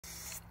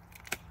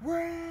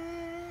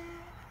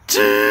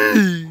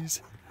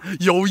Jeez.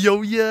 Yo,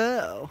 yo,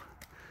 yo.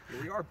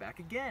 Here we are back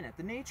again at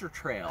the nature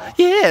trail.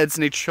 Yeah, it's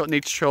nature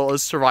trail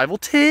is survival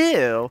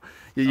too.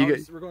 Yeah,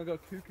 we're gonna go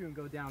cuckoo and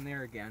go down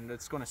there again.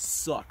 It's gonna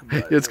suck.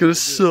 But it's gonna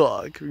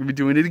suck. We're gonna be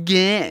doing it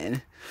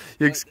again.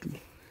 It's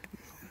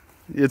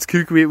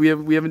cuckoo. We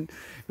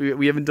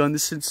haven't done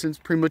this since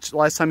pretty much the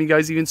last time you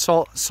guys even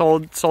saw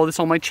this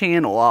on my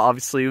channel.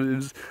 Obviously,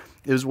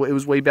 it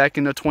was way back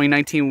in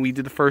 2019 when we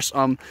did the first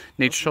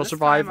nature trail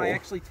survival. I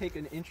actually take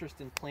an interest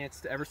in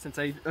plants ever since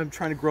I'm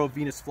trying to grow a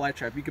Venus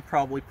flytrap. You could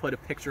probably put a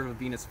picture of a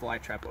Venus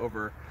flytrap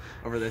over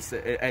this,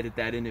 edit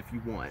that in if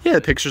you want. Yeah,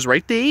 the picture's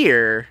right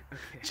there.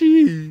 Okay.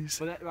 Jeez.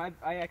 But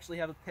I actually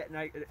have a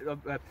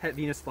pet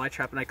Venus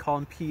flytrap, and I call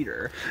him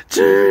Peter.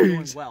 Jeez.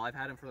 He's doing well. I've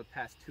had him for the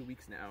past 2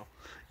 weeks now.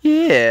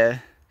 Yeah.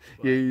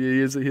 But yeah, he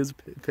has a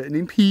pet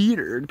named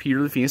Peter.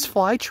 Peter the Venus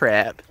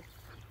flytrap.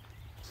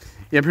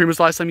 Yeah, pretty much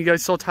last time you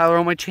guys saw Tyler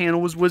on my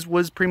channel was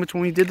pretty much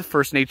when we did the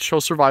first nature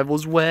trail survival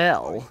as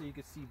well. So you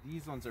can see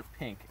these ones are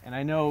pink, and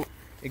I know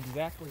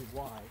exactly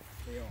why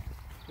they are.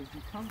 Because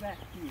you come back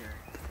here.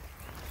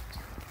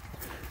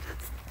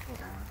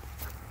 Hold on.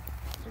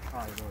 They're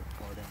probably really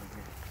far down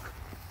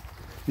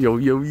here. Yo,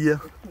 yo, yo.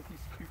 These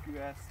cuckoo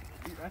ass.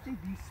 I think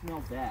these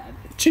smell bad.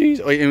 Jeez,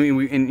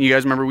 and you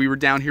guys remember we were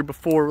down here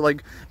before,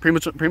 like pretty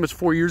much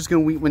 4 years ago.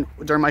 We went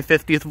during my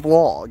 50th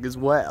vlog as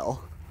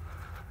well.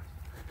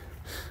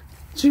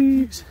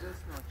 Jeez.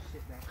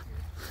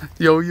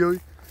 Yo, yo.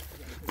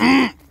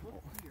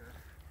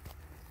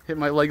 Hit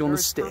my leg on the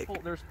stick.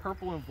 There's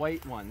purple and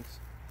white ones.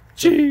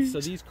 Jeez. So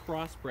these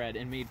crossbred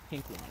and made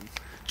pink ones.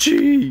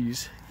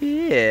 Jeez.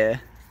 Yeah.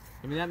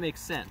 I mean, that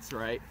makes sense,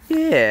 right?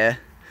 Yeah.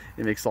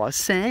 It makes a lot of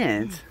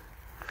sense.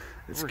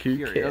 It's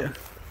cuckoo.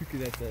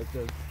 Cuckoo, it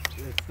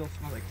still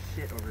smells like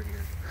shit over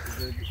here.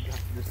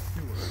 The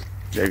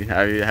sewer.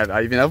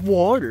 I even have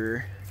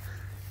water.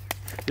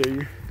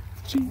 Jeez,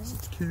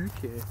 it's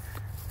cuckoo.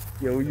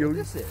 Yo, yo. What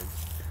this is?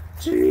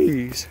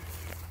 Jeez.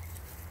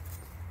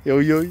 Yo,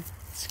 yo.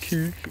 It's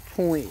cuckoo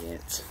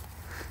plants.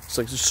 It's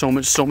like there's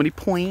so many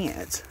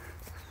plants.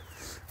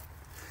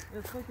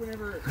 It's like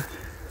whenever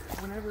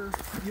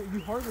you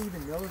hardly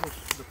even notice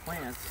the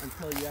plants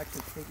until you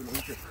actually take an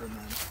interest in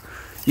them.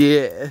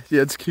 Yeah,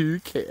 it's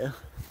cuckoo.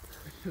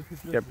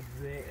 Yep.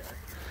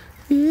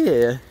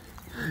 Yeah.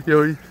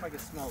 Yo. If I can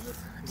smell this.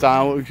 It's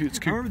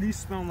I remember these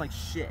smelling like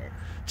shit.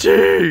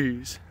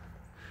 Jeez.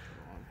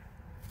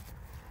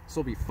 This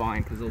will be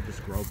fine because they'll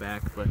just grow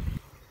back, but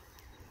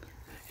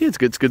yeah, it's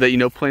good that you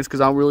know plants, because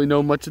I don't really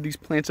know much of these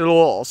plants at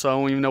all. So I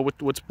don't even know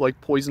what's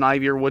like poison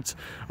ivy or what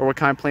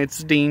kind of plants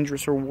is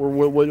dangerous or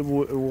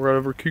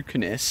whatever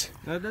cuckoo-ness.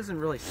 No, it doesn't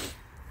really.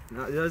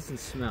 No, it doesn't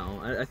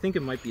smell. I think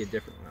it might be a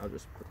different one. I'll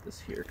just put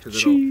this here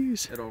because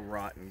it'll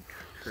rot and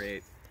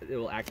create. It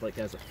will act like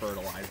as a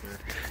fertilizer.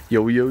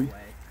 Yo, yo.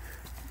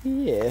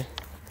 Yeah.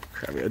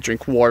 Crap, I gotta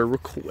drink water real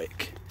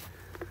quick.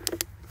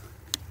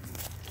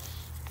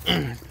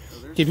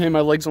 Keep hitting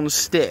my legs on the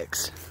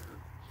sticks.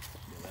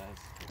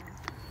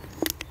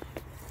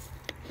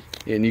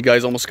 Yeah, and you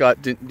guys almost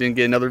didn't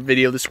get another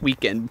video this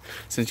weekend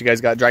since you guys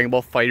got Dragon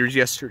Ball FighterZ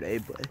yesterday,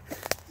 but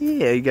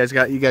yeah, you guys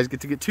get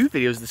to get 2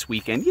 videos this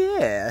weekend.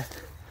 Yeah.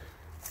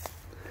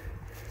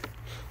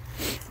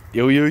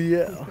 Yo, yo,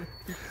 yo.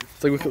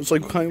 It's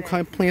like what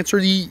kind of plants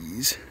are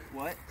these?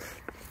 What?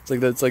 It's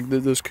like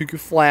those cuckoo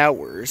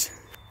flowers.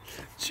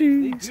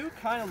 Jeez. They do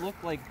kind of look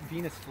like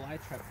Venus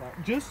flytrap flowers,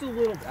 just a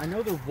little bit. I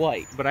know they're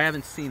white, but I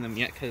haven't seen them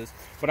yet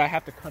but I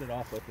have to cut it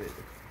off with it.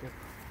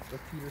 If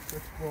Peter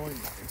starts growing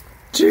them.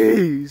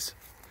 Jeez.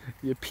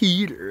 Yeah,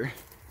 Peter.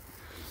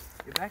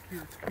 Get back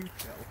here, it's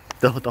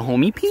Cuckoo. The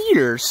homie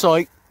Peter. So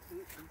it's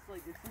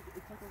like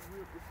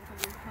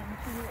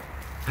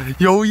a real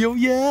yo, yo,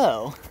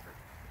 yo.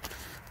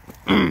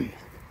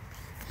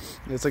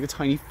 It's like a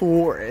tiny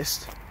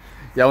forest.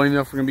 Yeah, I don't even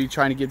know if we're gonna be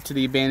trying to get to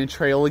the abandoned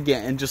trail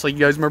again, just like you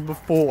guys remember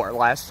before.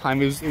 Last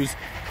time it was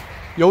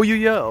yo, yo,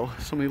 yo.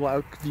 So many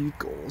loud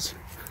vehicles.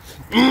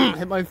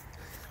 Hit my.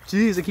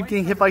 Jeez, I keep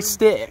getting hit by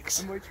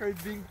sticks. I might try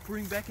to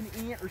bring back an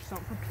ant or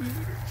something for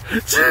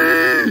Peter.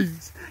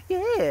 Jeez.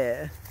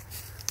 Yeah.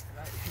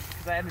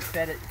 Because I haven't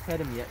fed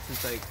him yet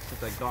since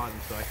I got him,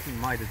 so I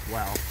might as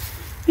well.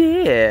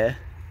 Yeah.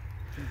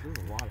 Jeez, there's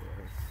a lot of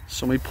those.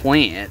 So many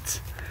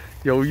plants.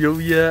 Yo, yo,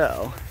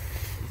 yo.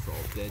 It's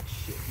all dead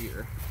shit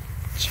here.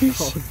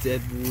 Jeez. All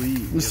dead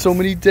leaves. There's so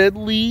many dead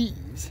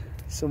leaves.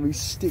 So many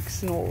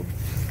sticks and all.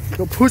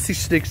 Go push these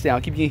sticks down.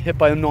 I keep getting hit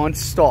by them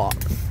non-stop.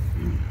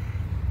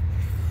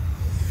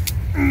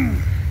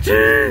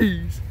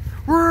 Jeez.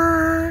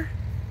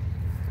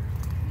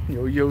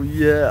 Yo, yo,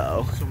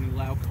 yo. So many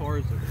loud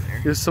cars over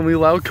there. There's so many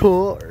loud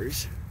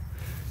cars.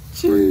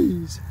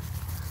 Jeez.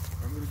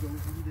 I'm gonna go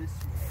do this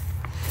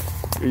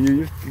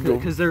way.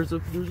 Because there's a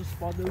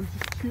spot that was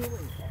just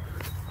chilling.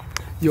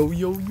 Yo,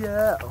 yo,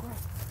 yo.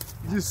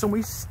 There's so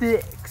many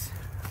sticks.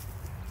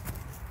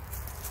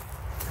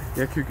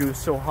 Yeah, cuckoo was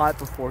so hot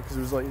before because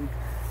it was like,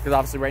 because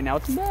obviously right now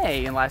it's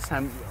May, and last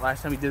time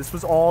we did this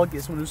was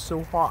August when it was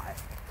so hot.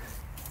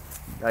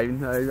 I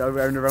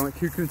never went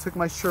cuckoo and took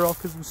my shirt off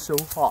because it was so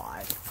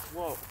hot.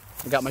 Whoa.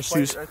 I got my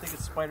shoes. I think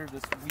a spider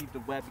just weaved a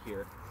web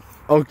here.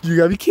 Oh, you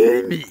gotta be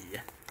kidding me.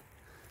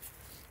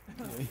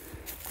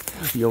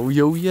 Yo,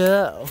 yo,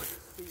 yo.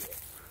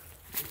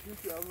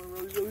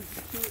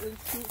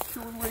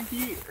 Right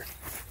here.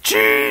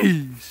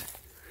 Jeez.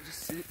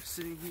 Just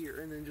sitting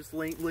here and then just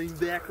laying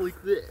back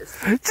like this.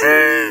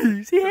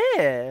 Jeez,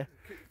 yeah.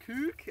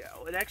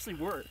 Cuckoo. It actually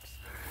works.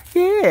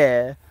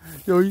 Yeah.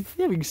 Yo,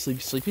 yeah, we can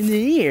sleep in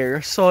the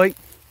air. So like,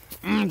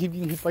 keep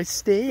getting hit by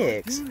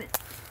sticks.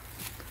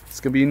 It's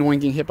gonna be annoying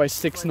getting hit by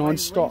sticks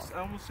non-stop. I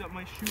almost got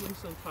my shoe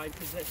lace untied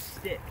because that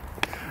stick.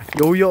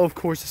 Yo, yo, of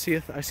course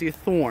I see a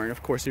thorn.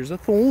 Of course there's a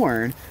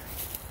thorn.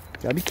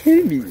 You gotta be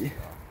kidding me.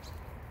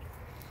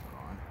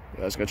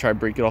 I was gonna try to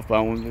break it off, but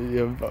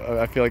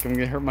I feel like I'm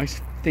gonna hurt my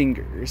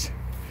fingers.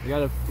 You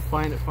gotta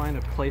find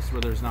a place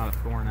where there's not a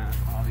thorn at,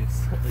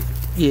 obviously.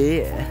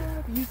 Yeah.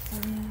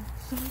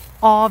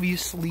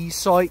 Obviously,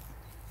 sight.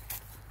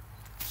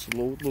 It's a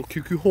little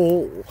cuckoo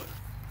hole.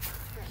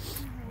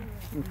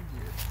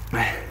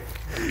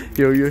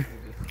 Yo, yo.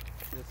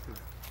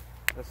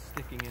 That's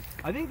sticking in.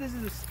 I think this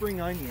is a spring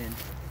onion.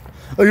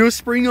 Oh, you're a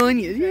spring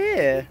onion?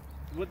 Yeah.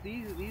 What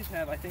these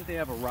have, I think they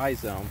have a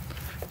rhizome.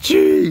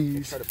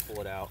 Jeez. Try to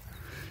pull it out.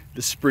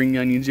 The spring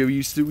onions, yeah, we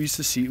used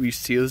to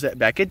see those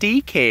back at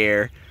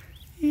daycare.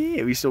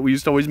 Yeah, we used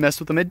to always mess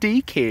with them at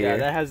daycare. Yeah,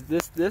 that has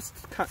this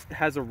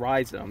has a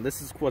rhizome.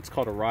 This is what's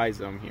called a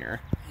rhizome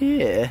here.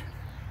 Yeah.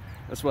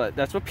 That's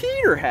what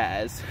Peter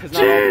has. Because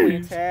not all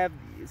plants have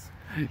these.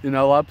 You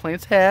know, a lot of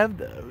plants have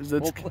those.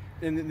 That's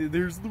and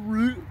there's the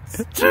roots.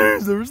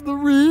 Jeez, there's the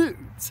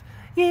roots.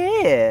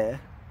 Yeah.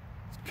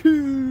 It's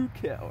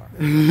cuckoo.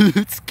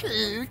 It's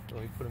cute.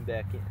 Let me put them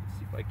back in.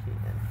 See if I can.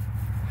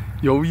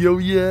 Yo, yo,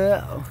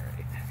 yo.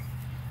 Right.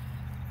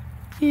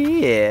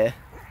 Yeah.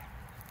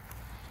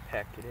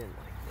 Pack it in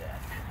like that.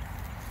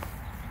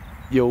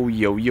 Yo,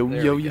 yo, yo,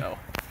 There yo, we yo. go.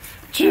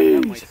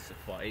 Jeez. That might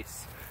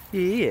suffice.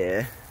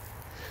 Yeah.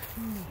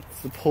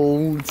 It's the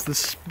pole, it's the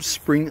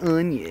spring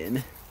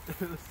onion.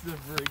 This is a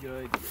very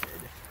good idea.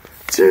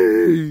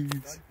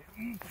 Jeez.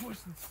 Push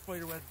the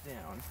spider webs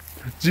down.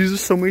 Jeez,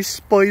 there's so many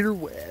spider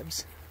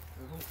webs.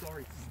 I'm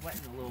already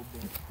sweating a little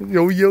bit.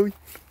 Yo, yo.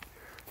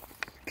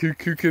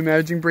 Cuckoo,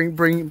 imagine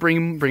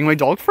bring my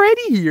dog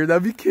Freddy here.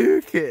 That'd be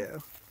cuckoo.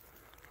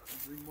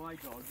 Bring my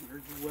dog here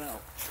as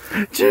well.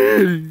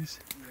 Jeez.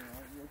 Yeah,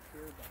 I don't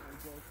care about my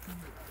dog too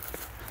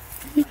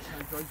much.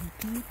 Sometimes drives you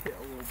cuckoo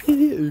a little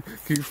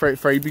bit. Yeah.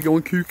 Freddy be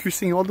going cuckoo,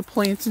 seeing all the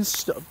plants and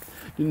stuff,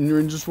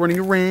 and just running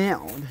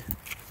around.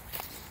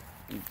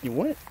 You know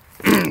what?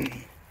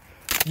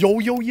 Yo,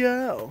 yo,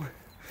 yo.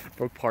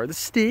 Broke part of the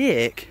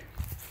stick.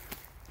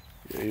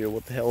 Yeah,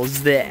 what the hell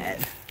is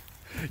that?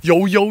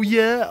 Yo, yo,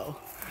 yo.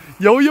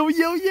 Yo, yo,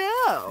 yo,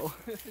 yo.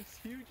 It's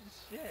huge as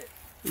shit.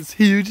 It's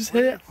huge as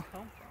hell. Where did this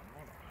come from?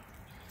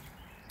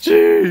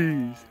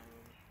 Jeez.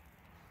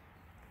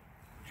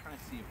 I'm trying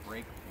to see a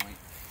break point.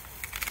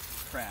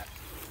 Crap.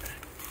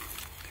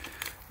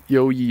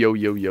 Yo, yo,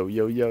 yo, yo,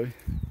 yo, yo.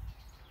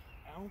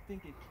 I don't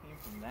think it came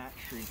from that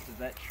tree, because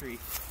that tree...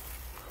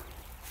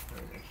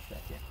 Wait a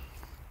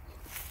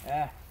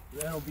second.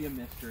 That'll be a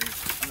mystery.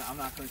 I'm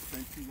not going to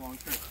spend too long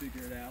trying to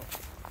figure it out.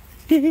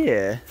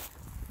 Yeah.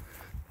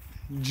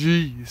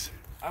 Jeez.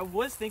 I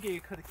was thinking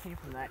it could have came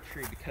from that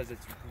tree because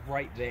it's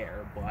right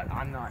there, but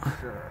I'm not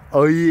sure.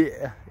 Oh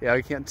yeah. Yeah,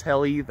 I can't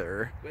tell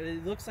either. But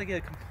it looks like a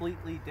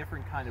completely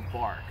different kind of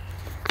bark.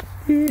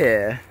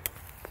 Yeah.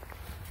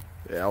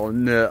 Oh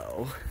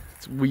no.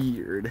 It's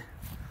weird.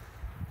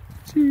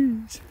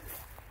 Jeez.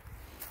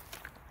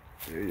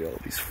 There you go,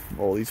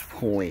 all these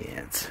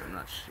plants. I'm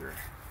not sure.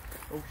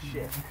 Oh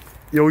shit.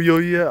 Yo, yo,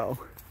 yo.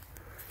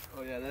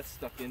 Oh yeah, that's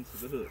stuck into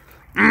the hook.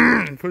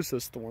 Push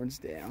those thorns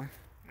down.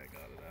 I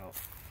got it out.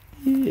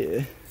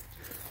 Yeah.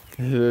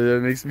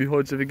 That makes me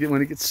hard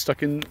when it gets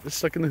stuck in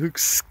the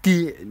hook's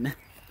skin.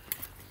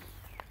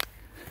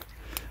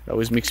 That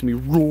always makes me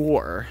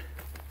roar.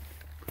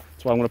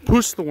 That's why I want to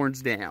push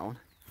thorns down.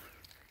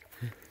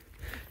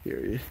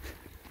 Here.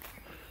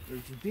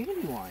 There's a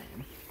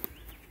dandelion.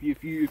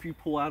 If you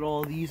pull out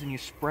all these and you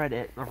spread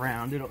it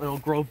around, it'll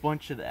grow a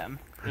bunch of them.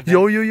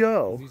 Yo, yo,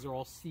 yo. These are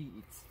all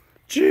seeds.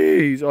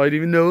 Jeez, I didn't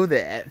even know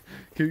that.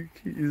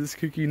 This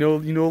cookie, you know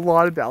a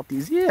lot about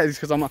these. Yeah, it's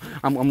because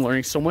I'm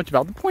learning so much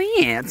about the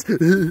plants.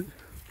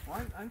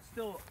 Well, I'm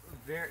still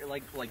very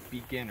like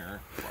beginner,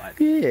 but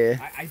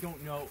yeah. I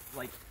don't know,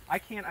 like I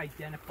can't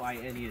identify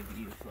any of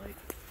these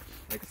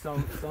like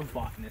some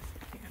botanists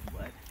can,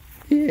 but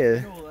yeah.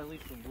 I know at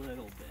least a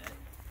little bit.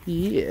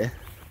 Yeah.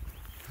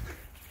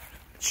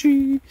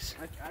 Jeez.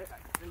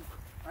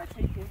 I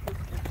take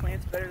interest in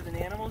plants better than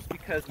animals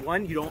because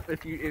one, you don't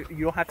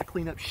have to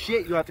clean up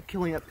shit. You don't have to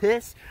clean up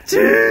piss.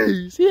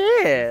 Jeez,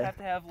 yeah. You have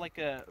to have like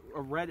a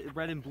red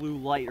and blue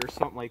light or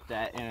something like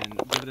that, and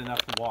give it enough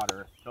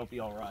water. It'll be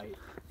all right.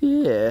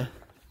 Yeah.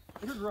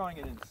 If you're growing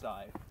it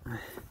inside, I'd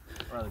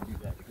rather do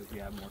that because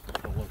you have more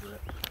control over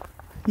it.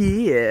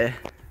 Yeah.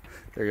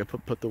 There, I gotta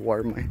put the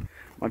water in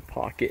my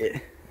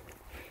pocket.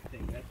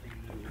 Dang, that thing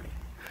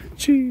moved.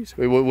 Jeez.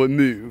 Wait, what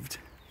moved?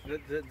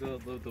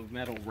 The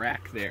metal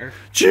rack there.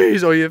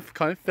 Jeez, oh, you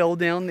kind of fell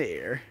down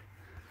there.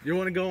 You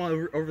want to go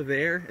over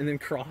there and then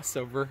cross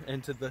over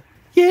into the...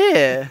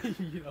 Yeah.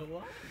 You know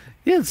what?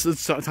 Yeah,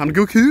 it's time to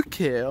go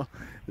cuckoo.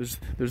 There's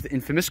the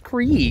infamous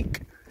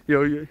creek.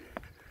 Jeez.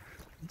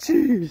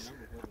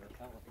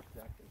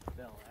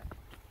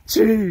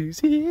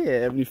 Jeez,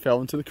 yeah. When you fell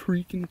into the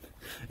creek in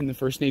the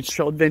first Nature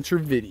Trail Adventure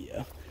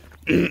video.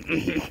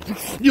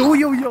 Yo,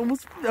 I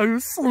almost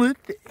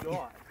slipped it.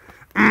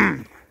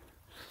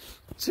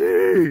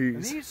 Jeez.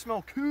 And these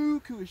smell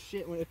cuckoo as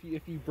shit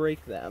if you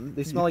break them.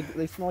 They smell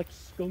like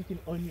skunk and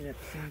onion at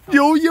the same time.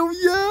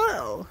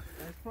 Yo.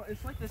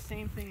 It's like the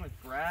same thing with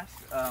grass.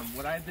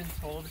 What I've been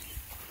told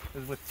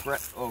is with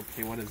grass.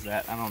 Okay, what is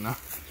that? I don't know.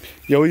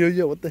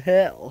 Yo, what the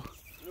hell?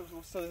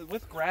 So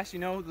with grass, you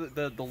know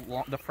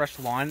the fresh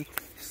lawn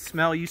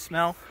smell you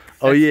smell.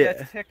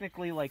 That's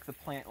technically like the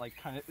plant, like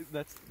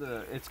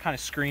it's kind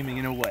of screaming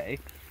in a way.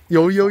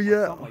 Yo.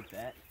 Something like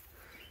that.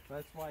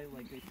 That's why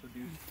like they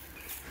produce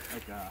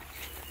like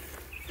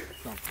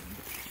something.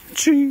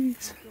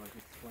 Jeez.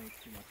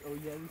 Oh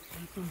yeah, this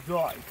some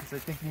dog because I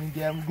think me and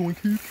Gavin are going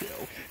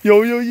cuckoo.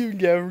 Yo, you and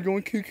Gavin are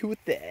going cuckoo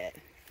with that.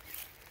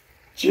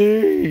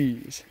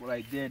 Jeez. What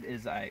I did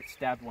is I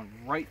stabbed one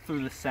right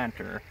through the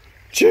center.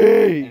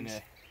 Jeez. And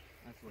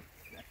that's what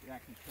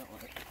that can kill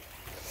it.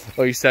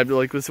 Oh, you stabbed it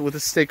like with a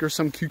stick or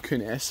some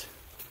cuckoo-ness.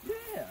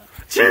 Yeah.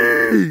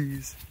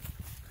 Jeez.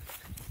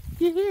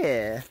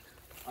 Yeah.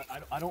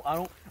 I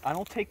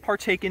don't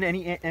partake in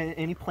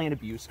any plant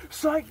abuse.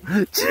 Psych.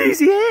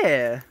 Jeez,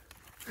 yeah.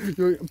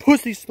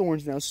 Push these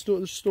thorns now.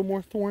 There's still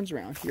more thorns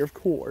around here, of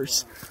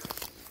course.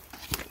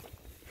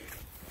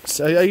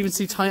 So I even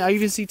see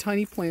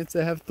tiny plants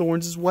that have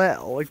thorns as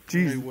well. Like,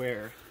 jeez.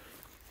 Where?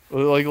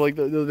 Like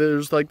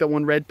there's like that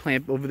one red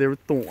plant over there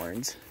with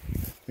thorns.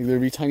 Like there'd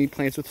be tiny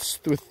plants with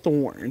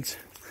thorns.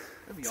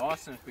 That'd be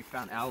awesome if we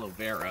found aloe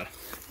vera.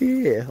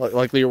 Yeah,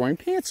 like you're wearing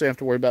pants, so you don't have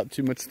to worry about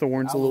too much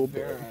thorns. Aloe a little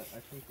vera,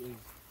 bit.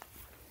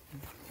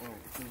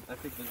 I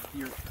think the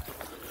deer.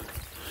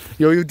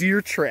 Yo,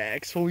 deer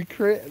tracks. Holy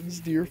crap,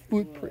 these deer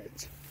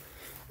footprints.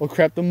 Oh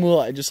crap, the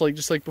mud. Just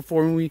like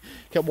before when we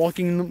kept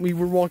walking, we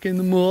were walking in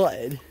the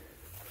mud.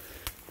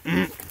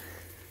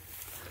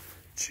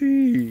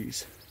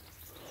 Jeez.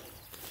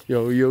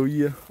 Yo. Oh,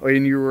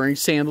 and you were wearing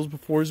sandals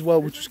before as well,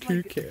 which was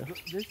cute.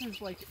 This is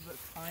like the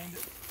kind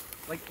of,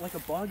 like a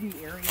boggy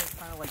area,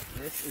 kind of like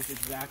this, is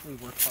exactly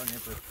where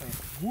carnivorous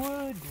plants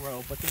would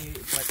grow, but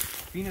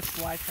Venus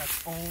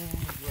flytraps only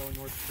grow in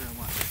North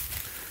Carolina.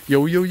 Yo.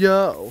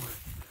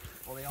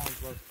 Well, they only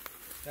grow.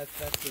 That's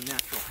their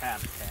natural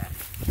habitat.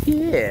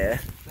 Yeah.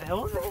 The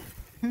hell is it?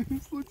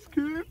 This looks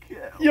cool.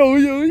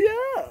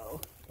 Yo.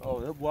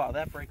 Oh wow,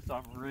 that breaks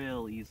off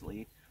real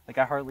easily. Like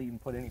I hardly even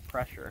put any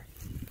pressure.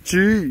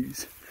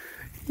 Jeez.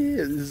 Yeah,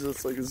 this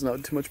is like it's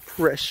not too much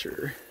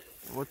pressure.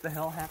 What the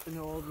hell happened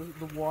to all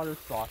the water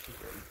sausages?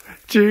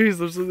 Jeez,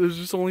 there's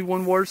just only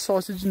one water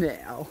sausage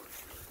now.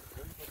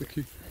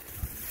 Okay.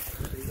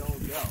 They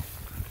don't go.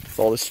 It's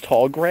all this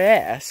tall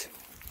grass.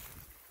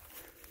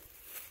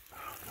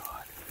 Oh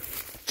god.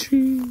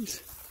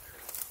 Jeez.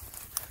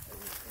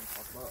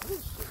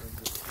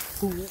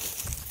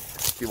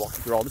 You're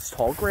walking through all this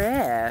tall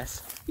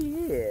grass.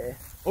 Yeah.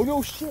 Oh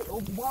no shit!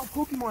 Oh, wild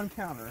Pokemon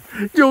encounter.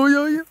 Yo.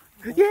 Yeah,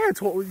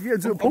 it's a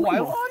Pokemon.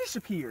 Wild Oddish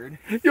appeared.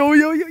 Yo,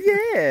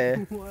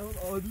 yeah. Wild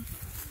Oddish.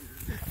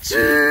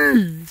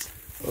 Jeez.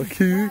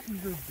 Okay.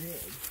 These are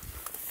big.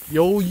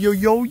 Yo.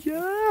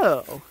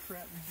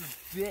 Crap, these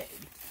are big.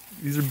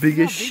 These are big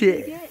as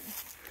shit.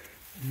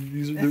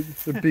 These are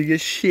they're big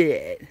as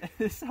shit.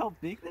 This is how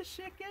big this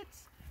shit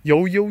gets? Yo.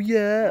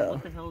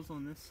 What the hell's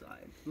on this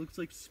side? It looks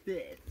like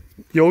spit.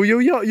 Yo. What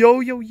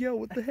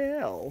the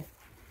hell?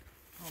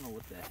 I don't know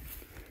what that.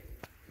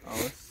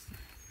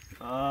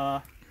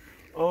 Oh,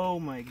 oh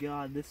my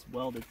god, this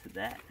welded to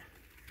that.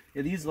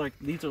 Yeah, these are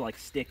like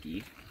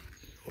sticky.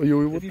 Oh,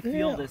 yo, what if you the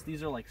feel hell? this,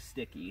 these are like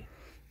sticky.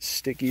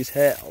 Sticky as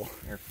hell.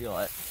 Here, feel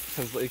it.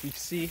 Because like you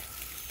see.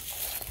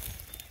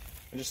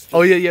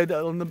 Oh yeah,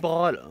 on the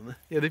bottom.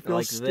 Yeah, they feel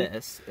like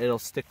this. It'll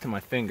stick to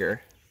my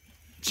finger.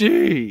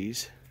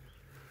 Jeez.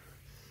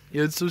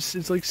 Yeah,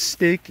 it's like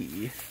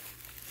sticky.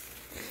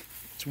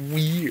 It's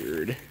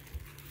weird.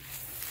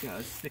 Yeah,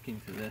 it's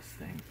sticking to this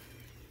thing.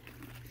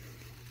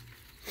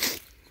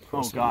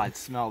 Oh god,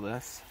 smell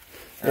this.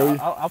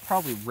 I'll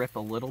probably rip a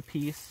little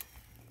piece.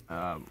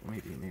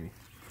 Maybe.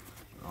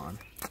 Hold on.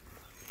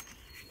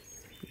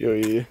 Yo.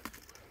 It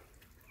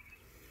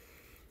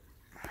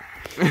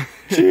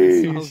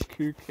Jeez. smells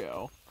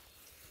cuckoo.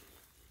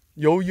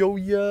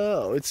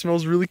 Yo. It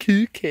smells really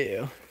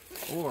cuckoo.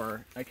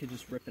 Or I could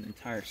just rip an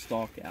entire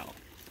stalk out.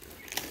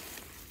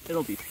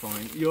 It'll be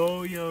fine.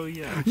 Yo. Yo.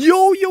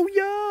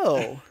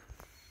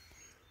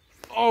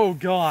 Oh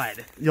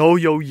god. Yo.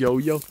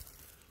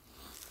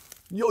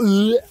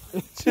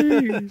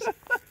 Jeez.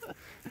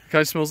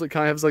 Kind of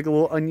has like a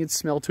little onion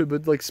smell to it,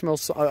 but like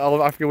smells.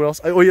 I forget what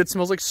else. Oh yeah, it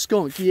smells like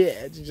skunk.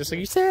 Yeah, just like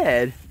you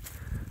said.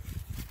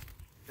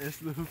 It's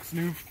the Hook's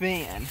new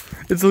fan.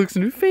 It's the Hook's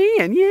new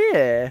fan.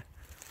 Yeah.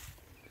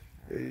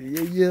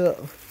 Yeah.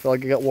 I feel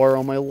like I got water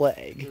on my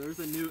leg. There's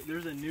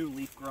a new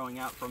leaf growing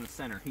out from the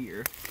center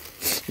here.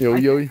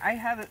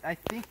 I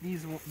think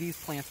these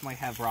plants might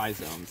have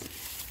rhizomes,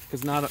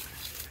 because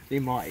they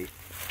might.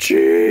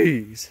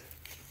 Jeez.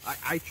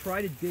 I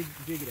try to dig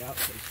it out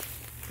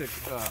to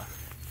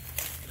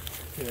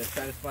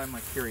satisfy my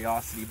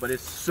curiosity, but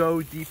it's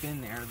so deep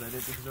in there that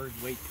it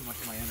exerts way too much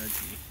of my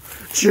energy.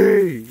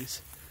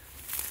 Jeez.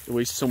 It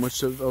wastes so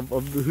much of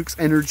the hook's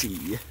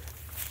energy.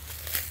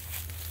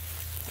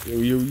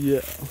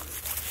 Yo.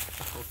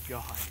 Oh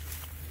god.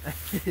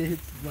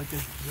 It's like a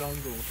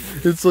jungle.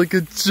 It's like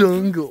a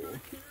jungle.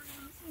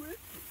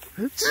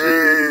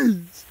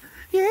 Jeez.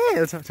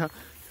 Yeah.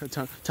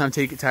 Time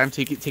take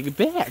it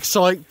back.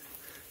 So like,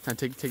 time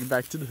take it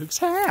back to the hook's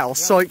house.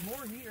 So like,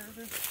 more here.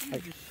 There's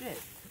huge as shit.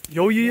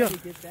 Yo.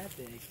 Get that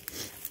big.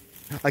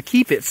 I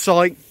keep it. So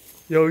like,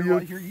 yo.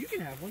 Here you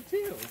can have one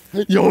too.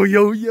 Yo. Make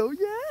sure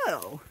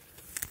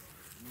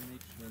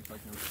there's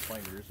like no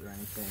spiders or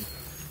anything.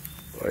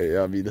 Oh yeah,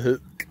 I'll be the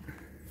hook.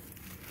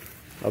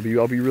 I'll be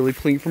really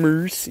playing for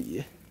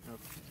mercy. Oh, I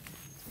think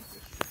this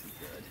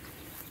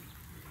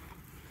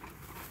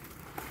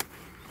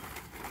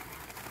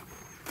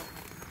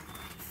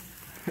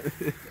should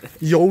be good.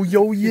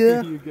 Yo,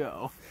 yeah. Here you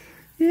go.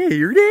 Yeah,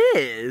 here it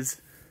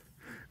is.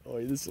 Oh,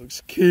 this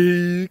looks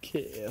cool.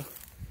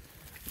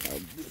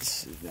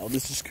 Now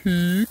this is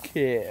cool.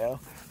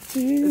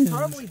 It's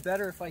probably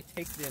better if I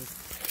take them.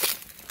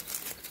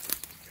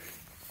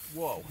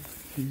 Whoa.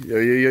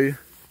 Yo.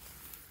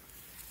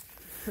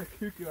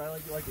 Cuckoo, I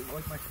like it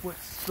like my foot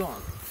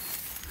sunk.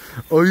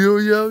 Oh,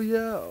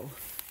 yo.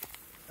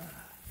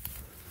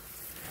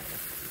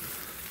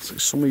 It's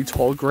like so many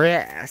tall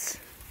grass.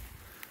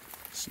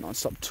 It's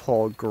non-stop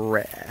tall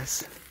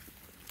grass.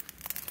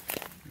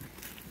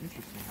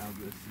 Interesting how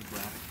this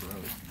grass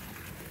grows.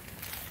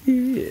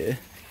 Yeah.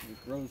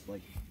 It grows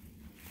like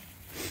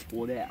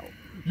pulled out.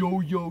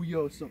 Yo.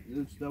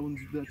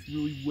 That's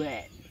really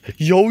wet.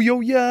 Yo.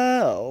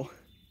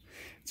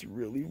 It's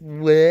really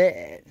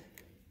wet.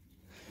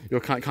 Yo,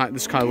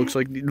 this kind of looks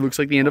like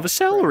the end of a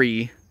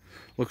celery.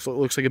 Looks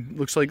like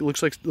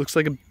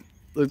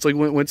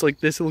when it's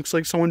like this, it looks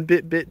like someone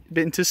bit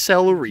into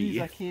celery.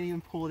 Jeez, I can't even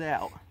pull it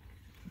out.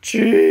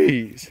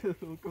 Jeez. The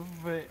hook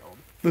failed.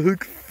 The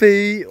hook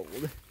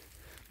failed.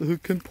 The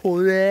hook can pull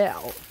it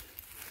out.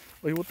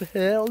 Wait, what the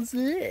hell is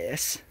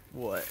this?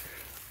 What?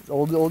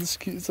 All this,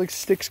 it's like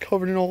sticks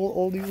covered in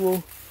all these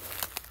little.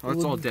 Oh,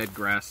 it's all dead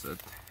grass.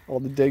 All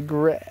the dead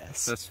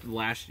grass. That's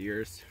last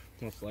year's,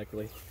 most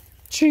likely.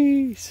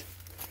 Jeez.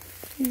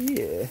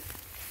 Yeah.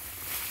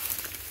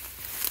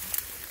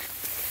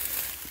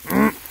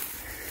 Oh,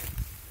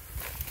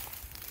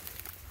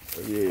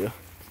 yeah.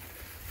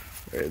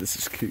 Alright, this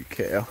is cute,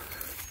 cow.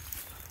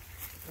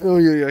 Oh,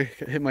 yeah. I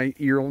hit my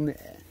ear on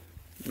that.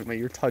 Let my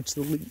ear touch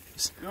the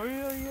leaves. Oh,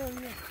 yeah.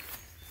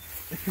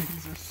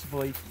 These are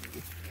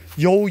spiky.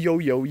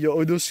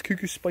 Yo. Those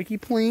cuckoo spiky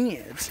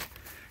plants.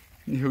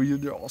 Yo,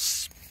 they're all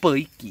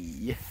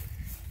spiky.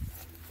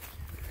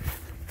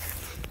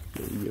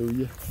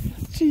 Yo.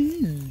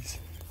 Jeez.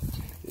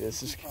 Yeah,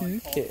 this is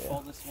cute, cow.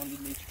 Call this one the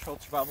Nature Trail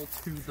Travel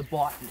to the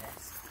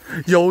botanist.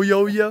 Yo.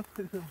 The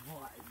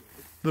botanist.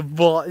 The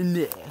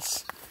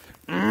botanist.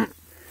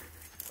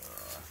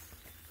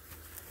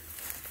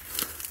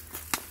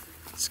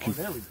 Oh,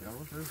 there we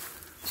go.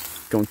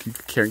 Gonna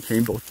keep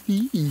carrying both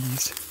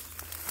these.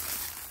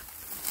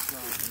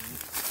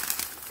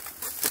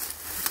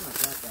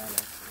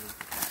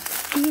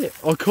 Yeah.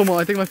 Oh, come on.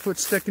 I think my foot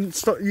stuck in.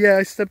 Yeah,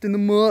 I stepped in the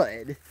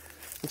mud.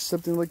 I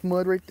stepped in like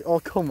mud right there. Oh,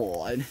 come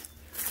on.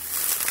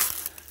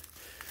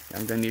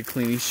 I'm gonna need to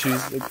clean these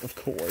shoes, of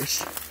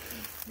course.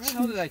 Where the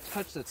hell did I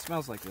touch that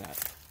smells like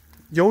that?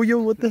 Yo,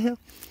 what the hell?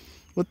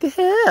 What the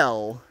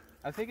hell?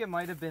 I think it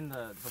might have been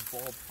the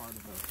bulb part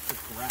of the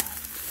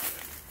grass.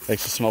 Actually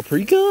smell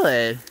pretty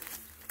good.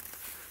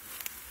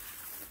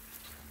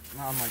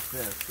 Not like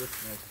this. This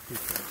smells too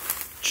good.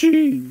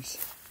 Jeez.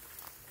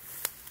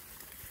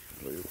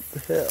 What the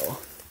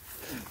hell?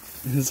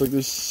 It's like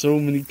there's so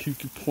many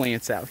cuckoo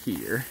plants out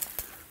here.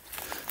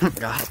 I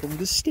gotta hop over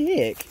the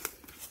stick.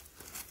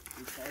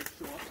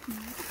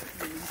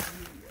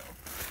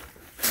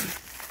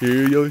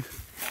 Here, yo.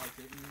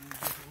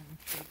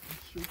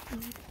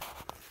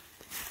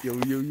 Yo.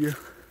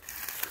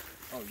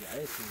 Oh yeah,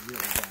 it's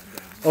really bad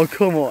down. Oh,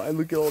 come on.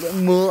 Look at all that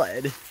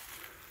mud.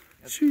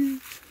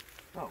 Jeez.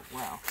 Oh,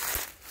 wow.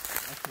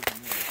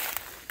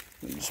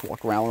 Let me just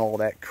walk around with all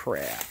that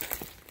crap.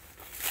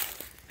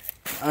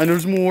 And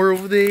there's more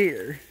over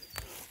there.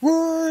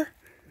 Roar!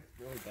 It's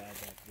really bad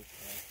back this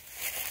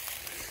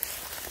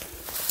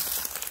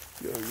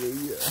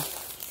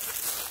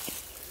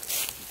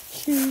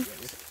way.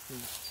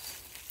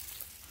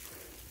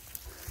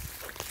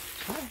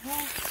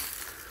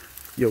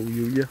 Yo.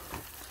 Yo.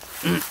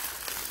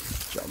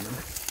 Jumping.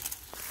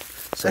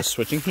 So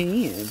switching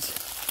hands.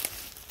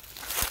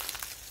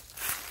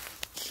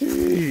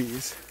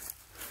 Jeez.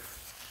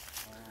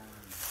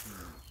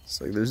 It's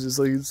like there's just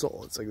like it's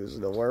like there's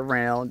nowhere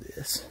around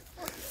this.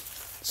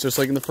 It's just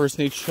like in the first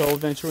Nate Trail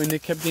adventure when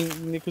Nick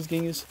was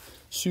getting his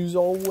shoes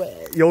all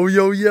wet. Yo,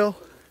 yo, yo.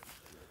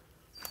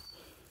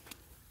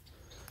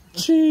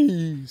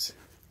 Jeez.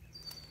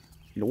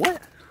 You know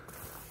what?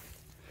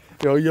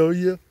 Yo, yo,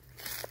 yo.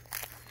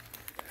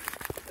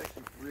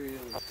 Really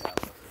shallow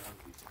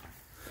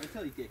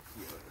until you get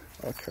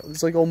here. Okay,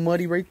 it's like all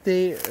muddy right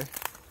there. There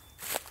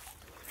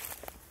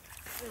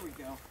we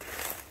go.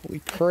 Holy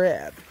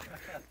crap.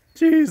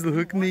 Jeez,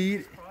 look neat.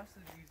 Using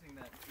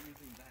that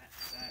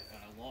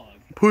log.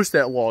 Push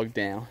that log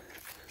down.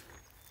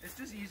 It's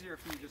just easier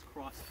if you just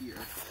cross here.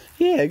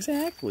 Yeah,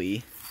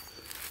 exactly.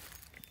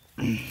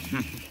 It's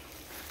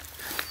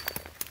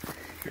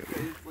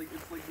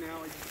like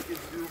now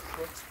it's dual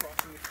crooks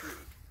crossing the street.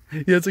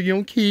 Yeah, it's like you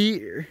don't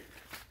care.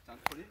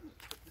 Put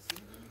this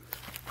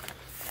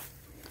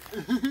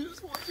in.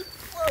 Just watch it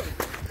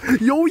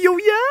float. Yo, yo,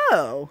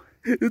 yo!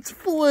 It's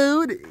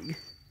floating.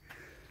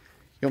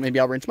 Yo, maybe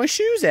I'll rinse my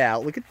shoes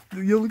out. Look at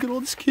all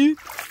this cute.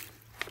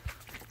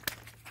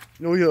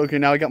 Oh, yeah, okay,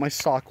 now I got my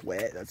sock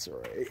wet. That's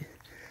alright.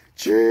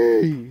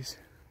 Jeez.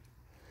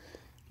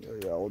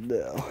 Yo,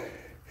 no.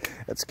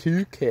 That's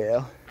cute,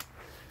 Cal.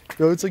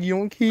 Yo, it's like you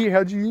don't care.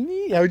 How'd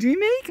you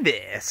make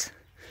this?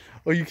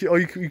 Oh, you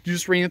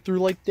just ran it through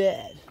like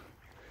that.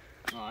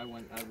 Oh, I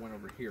went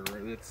over here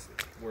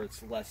where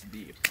it's less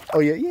deep.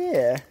 Oh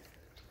yeah.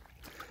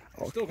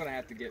 I'm still gonna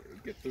have to get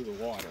through the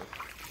water,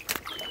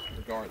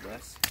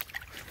 regardless.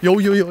 Yo,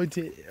 I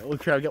did. Oh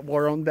crap! I got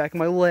water on the back of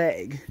my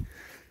leg.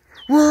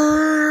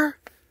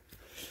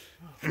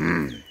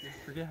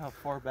 Forget how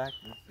far back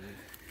this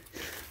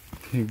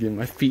is. Getting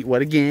my feet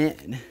wet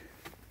again.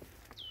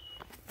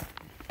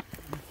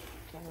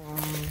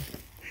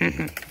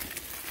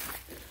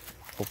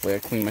 Hopefully I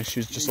clean my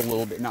shoes just a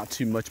little bit. Not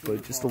too much,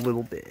 but just a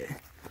little bit.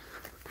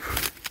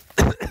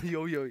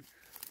 Yo. Yo.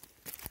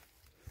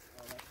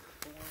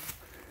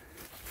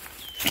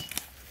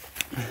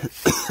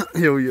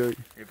 You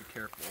be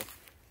careful.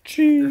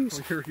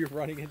 Jeez. You're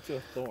running into a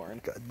thorn.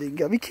 God, they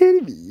gotta be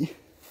kidding me.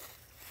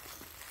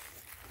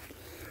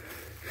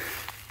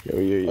 Yo.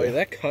 Oh, yeah,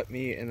 that cut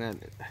me and then...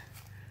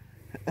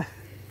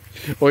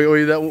 Oh,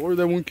 yeah, that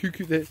one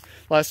cuckoo that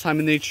last time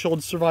in the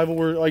Nature Survival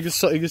where I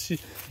guess you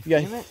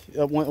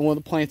got one of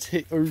the plants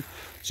hit, or you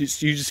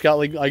just got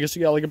like, I guess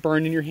you got like a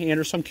burn in your hand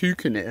or some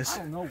cuckoo-ness.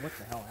 I don't know what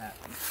the hell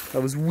happened.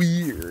 That was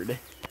weird.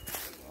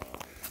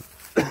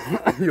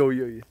 Yo.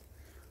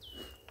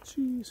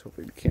 Jeez,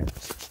 hopefully the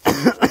cameras.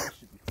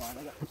 Should be fine.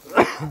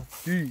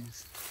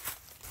 Jeez.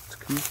 It's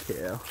cool,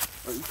 cow.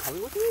 Oh, you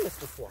probably looking at this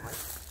before.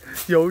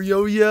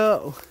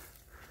 Yo.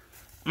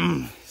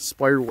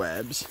 Spider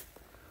webs.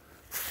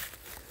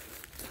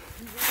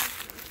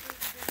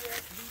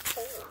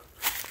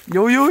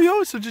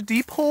 Yo, such a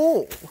deep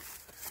hole.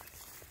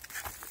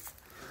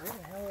 Where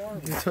the hell are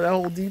we? It's that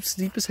hole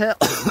deep as hell.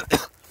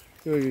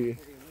 Yo. Where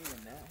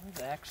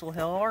the actual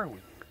hell are we?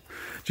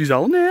 Jeez, I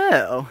don't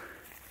know.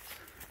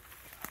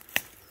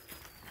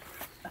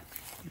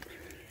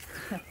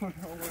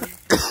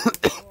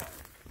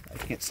 I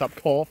can't stop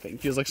coughing.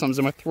 Feels like something's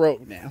in my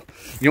throat now.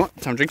 You know what?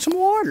 Time to drink some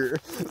water.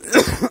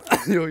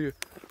 Yo.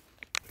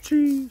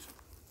 Jeez.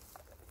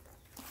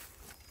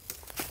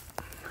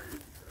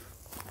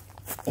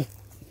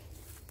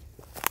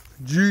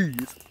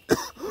 Jeez.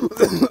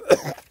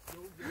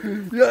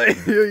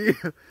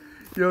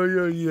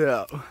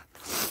 Yo.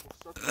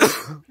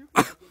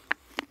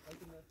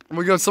 Oh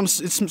my god,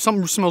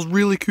 something smells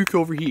really cuckoo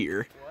over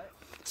here. What?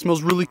 It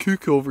smells really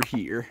cuckoo over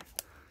here.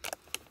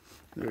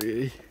 Yo,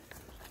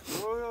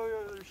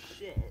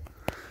 shit.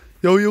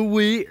 Yo,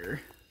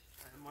 where?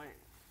 I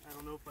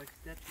don't know if I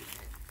stepped in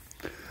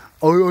it.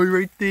 Oh,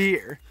 right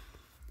there.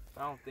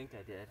 I don't think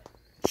I did.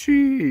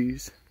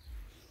 Jeez.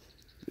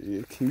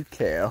 You cute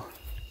cow.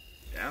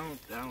 I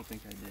don't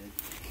think I did.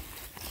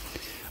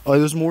 Oh,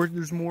 there's more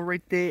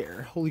right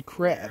there. Holy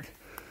crap.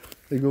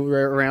 They go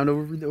right around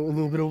over a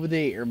little bit over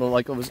there, but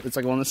like it's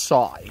like on the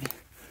side.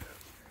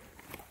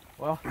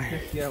 Well,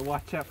 yeah,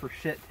 watch out for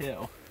shit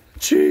too.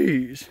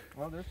 Jeez.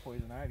 Well, there's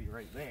poison ivy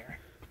right there.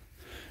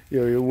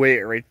 Yo,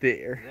 where? Right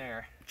there.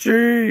 There.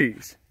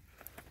 Jeez.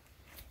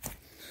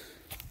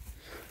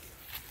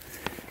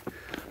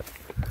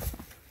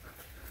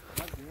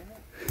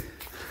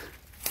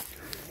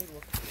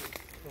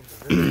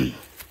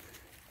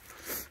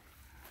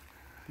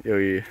 Yo,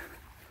 yeah.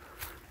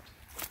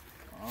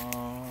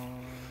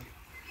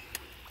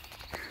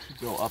 Should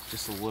go up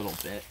just a little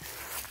bit.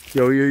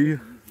 Yo.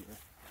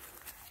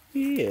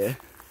 Yeah.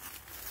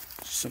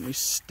 Just so many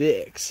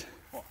sticks.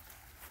 Fuck.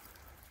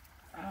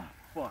 Ah,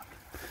 fuck.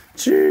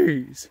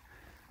 Jeez.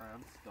 Alright,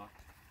 I'm stuck.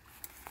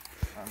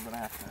 I'm gonna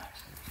have to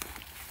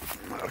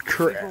Oh,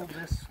 crap. go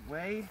this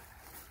way.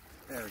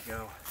 There we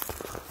go.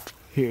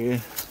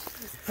 Here.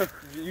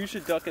 You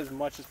should duck as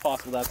much as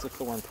possible. That's a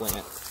thorn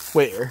plant.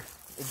 Where?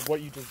 It's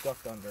what you just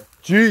ducked under.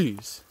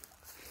 Jeez.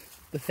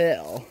 The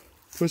hell?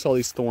 Push all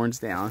these thorns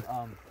down.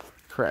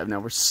 Crap, now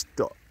we're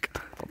stuck.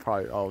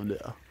 Oh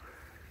no.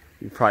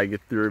 You probably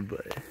get through,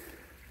 but.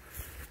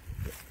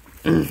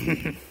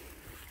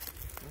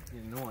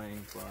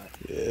 annoying, but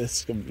yeah,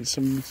 it's gonna be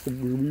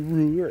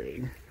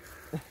roaring.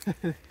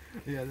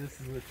 yeah, this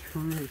is a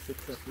true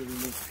success that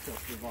makes itself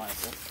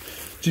survival.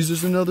 Jeez,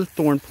 there's another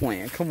thorn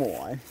plant. Come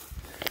on.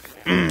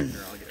 Here,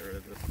 I'll get rid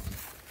of this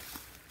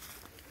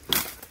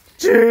one.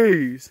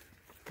 Jeez.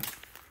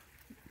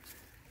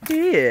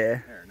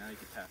 Yeah. There, now you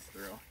can pass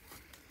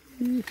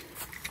through.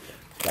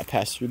 Got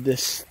passed through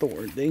this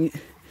thorn thing.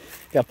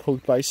 Got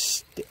poked by a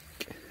stick.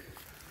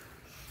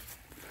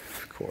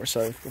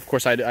 Of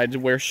course, I had to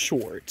wear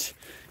shorts.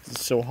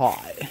 It's so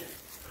hot.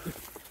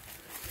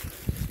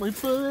 My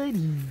buddy.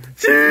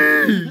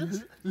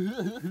 Jeez.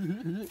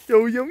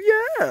 Yo yo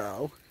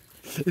yo.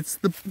 It's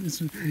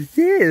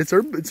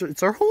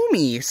our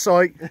homie. So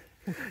like,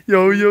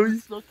 yo yo. We're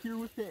stuck here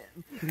with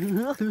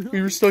him. We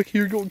were stuck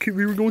here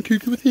we were going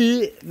cuckoo with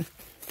him.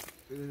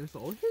 And there's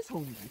all his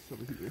homies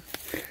over here.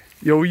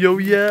 Yo yo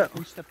yo.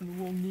 We stepped in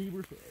the wrong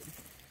neighborhood.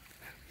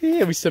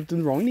 Yeah, we stepped in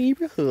the wrong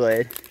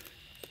neighborhood.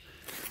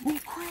 Oh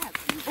crap!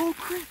 Oh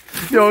crap!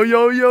 Yo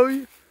yo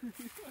yo.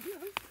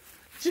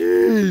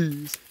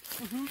 Jeez.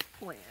 The hook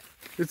plant.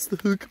 It's the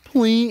hook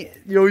plant.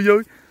 Yo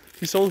yo.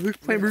 You saw the hook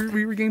plant.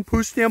 We were getting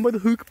pushed down by the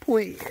hook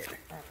plant.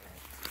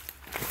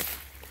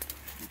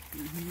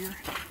 Through here.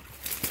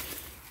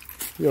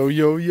 Yo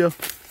yo yo.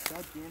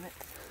 God damn it.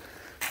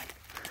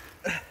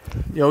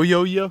 Yo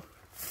yo yo.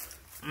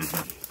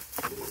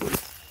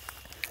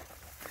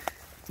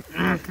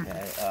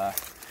 Okay,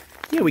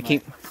 Yeah, we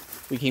came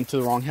to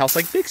the wrong house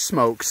like Big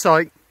Smoke. So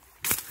like,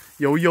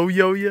 yo yo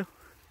yo yo.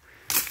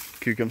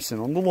 Cucumber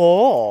sitting on the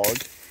log.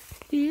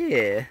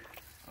 Yeah.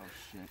 oh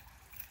shit.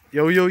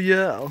 Yo yo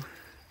yo.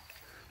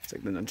 It's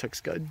like the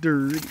nunchucks got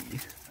dirty.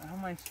 How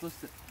am I supposed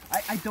to?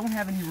 I don't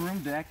have any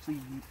room to actually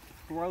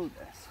throw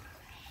this.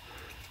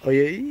 Oh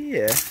yeah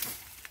yeah.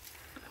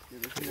 Yeah,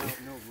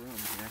 there's no room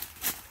here.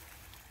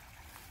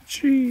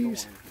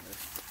 Jeez.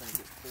 Trying to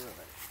get through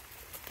it.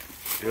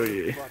 Oh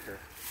yeah. Fucker.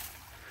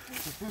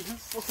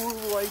 It's a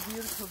horrible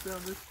idea to come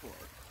down this far.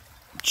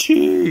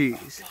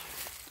 Jeez.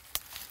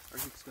 Our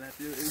Hook's gonna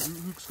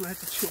have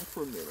to chill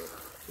for a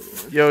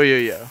minute. Yo yo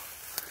yo.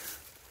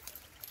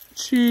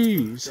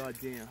 Jeez. God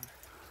damn.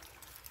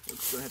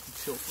 Hook's gonna have to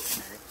chill for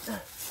a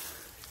minute.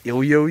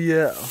 Yo yo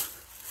yo.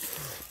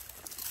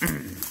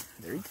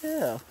 There you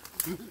go.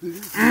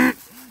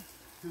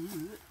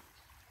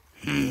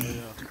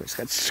 Of course,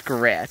 got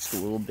scratched a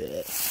little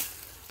bit.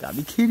 Gotta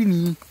be kidding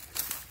me.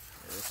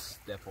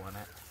 Step on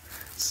it.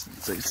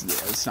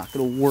 It's not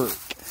gonna work.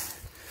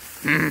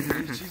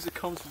 Jeez, it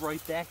comes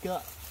right back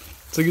up.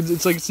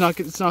 It's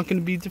not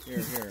gonna be.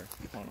 Here.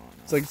 Hold on.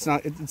 It's like it's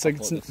not. It's like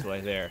it's. This way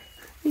there.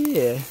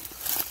 Yeah.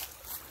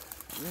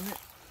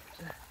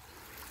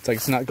 It's like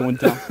it's not going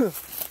down.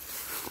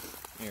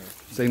 Here.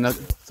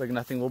 It's like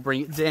nothing will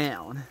bring it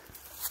down.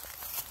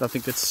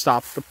 Nothing could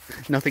stop the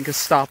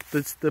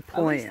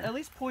plant. At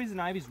least poison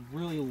ivy's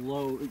really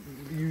low,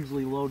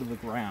 usually low to the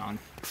ground.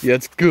 Yeah,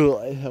 it's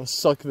good. It'll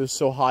suck if it's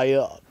so high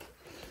up.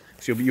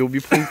 So you'll be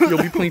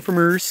playing for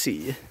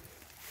mercy.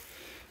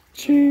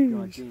 Jeez.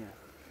 God damn.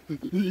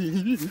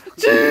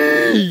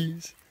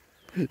 Jeez.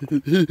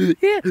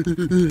 Yeah.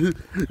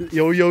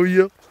 Yo yo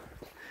yo.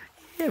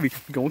 Yeah, we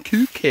going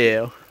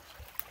cuckoo.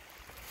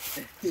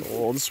 So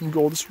all this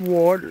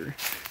water.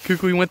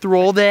 Cuckoo, we went through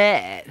all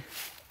that.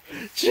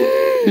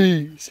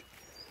 Jeez.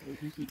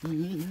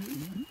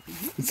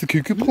 It's the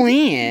cuckoo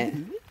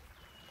plant.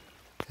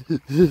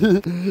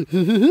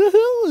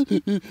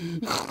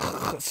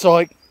 So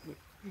like.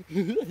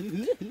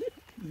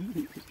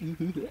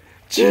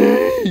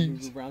 Jeez.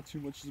 Move around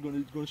too much is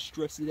gonna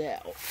stress it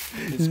out.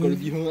 It's gonna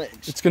be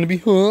hunched. It's gonna be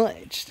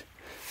hunched.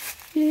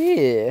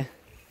 Yeah.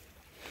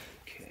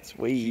 Okay. It's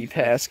way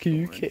past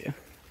cuckoo.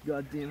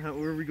 God damn,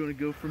 where are we gonna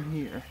go from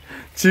here?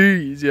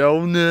 Jeez,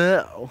 yo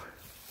no.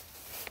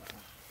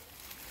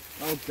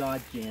 Oh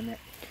god damn it.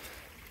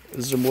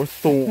 Is there more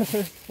thorns?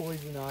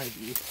 Poison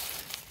ivy.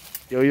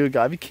 Yo, you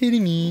gotta be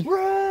kidding me.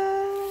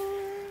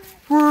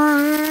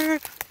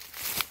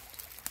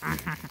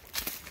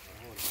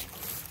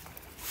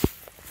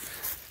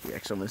 Yeah,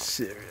 actually, I'm gonna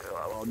sit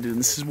while I'm doing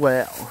this as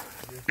well.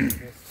 I'm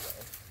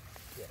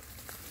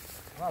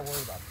not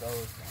worried about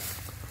those, man.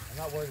 I'm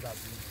not worried about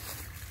these.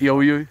 Yo,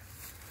 you.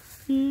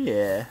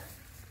 Yeah.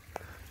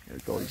 There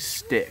go these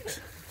sticks.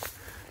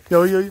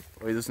 Yo. Wait,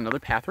 there's another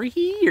path right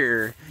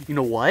here. You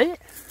know what?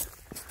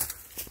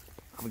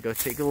 I'm gonna go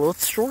take a little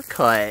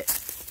shortcut.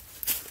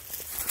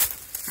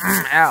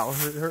 Ow,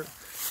 it hurt.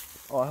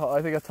 Oh,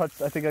 I think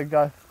I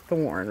got a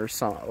thorn or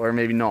something. Or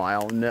maybe no, I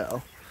don't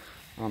know.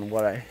 I don't know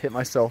what I hit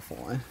myself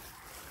on.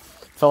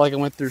 Felt like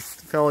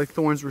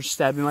thorns were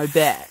stabbing my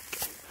back.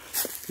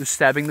 Just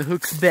stabbing the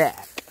hook's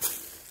back.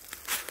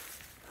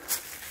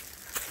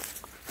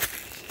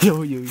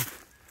 Yo.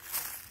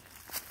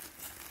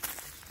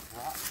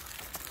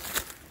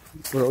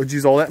 Oh,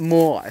 geez, all that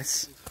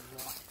moss.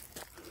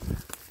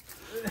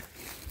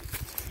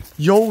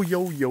 Yo.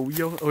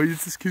 Oh,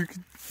 it's this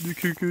the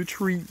cuckoo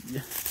tree.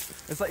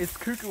 It's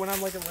cuckoo when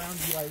I'm like around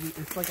you.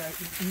 It's like I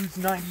lose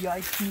 90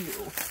 IQ.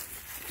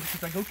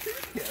 Because I go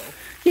cuckoo.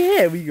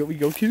 Yeah, we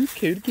go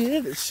cuckoo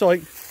together. So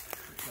like,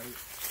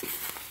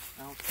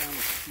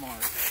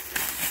 smart.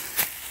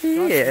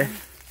 Yeah.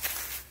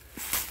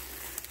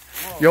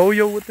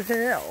 Yo, what the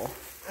hell?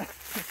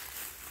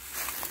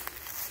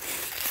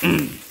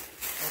 Okay,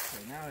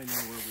 now I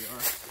know where we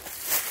are.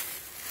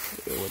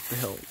 What the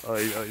hell?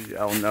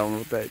 I don't know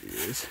what that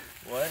is.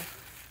 What?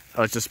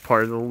 Oh, it's just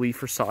part of the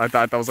leaf or something. I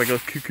thought that was like a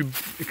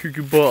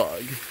cuckoo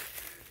bug.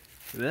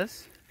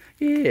 This?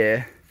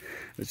 Yeah.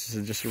 It's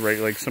just a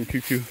regular, like some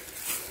cuckoo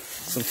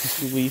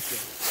leaf,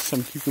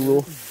 some cuckoo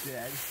little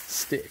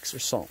sticks or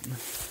something.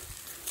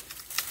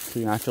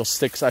 You know, I feel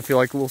sticks. I feel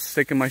like a little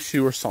stick in my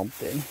shoe or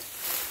something.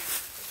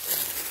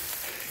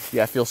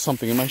 Yeah, I feel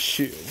something in my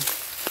shoe.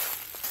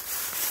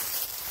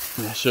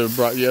 Yeah, I should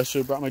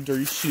have brought my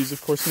dirty shoes.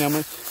 Of course, now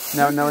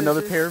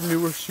another pair of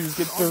newer shoes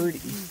get dirty.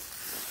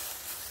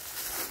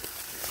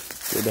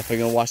 We're definitely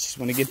gonna watch this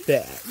when I get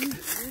back.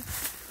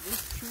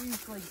 This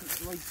tree's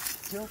like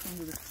tilting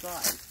to the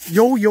side.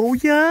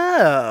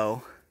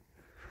 Yo!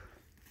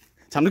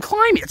 Time to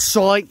climb it,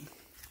 son.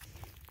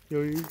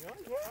 Yo.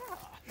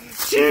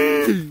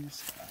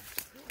 Jeez.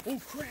 Oh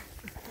crap.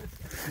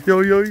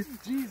 Yo.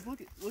 Jeez,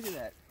 look at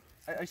that.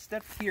 I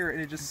stepped here and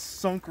it just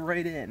sunk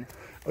right in.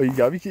 Oh, you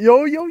gotta be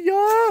yo.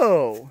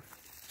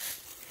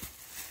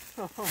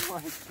 Oh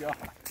my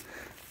god.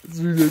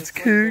 Dude, that's it's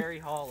cute. Like very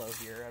hollow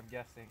here, I'm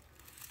guessing.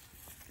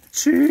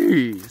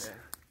 Jeez. Okay.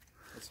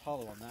 It's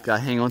hollow on that.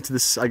 Gotta hang on to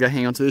this. I gotta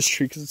hang on to this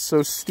tree because it's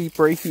so steep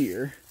right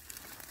here.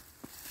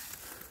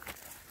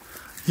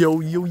 Yo.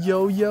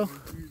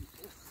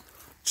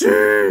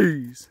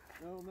 Jeez.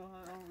 I don't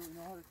really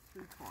know how to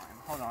tree climb.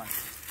 Hold on.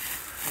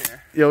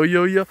 Here. Yo.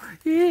 It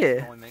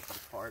Yeah. only makes it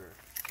harder.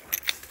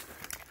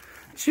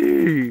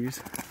 Jeez.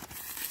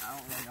 I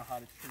don't really know how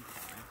to tree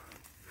climb.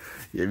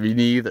 Yeah, me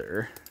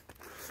neither.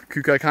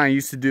 Cuckoo, I kind of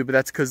used to do, but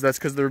that's because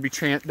there would be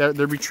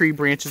tree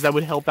branches that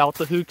would help out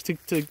the hook to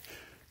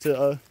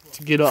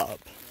get up.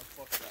 No,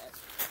 fuck that.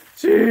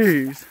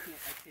 Jeez.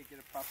 I can't get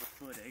a proper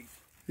footing.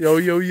 Yo.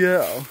 I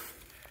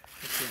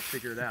can't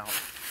figure it out.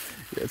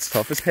 Yeah, it's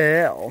tough as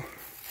hell.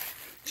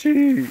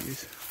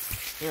 Jeez.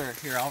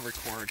 Here, I'll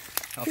record.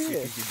 I'll see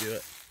if you can do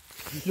it.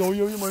 Yo,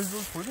 you might as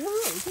well record.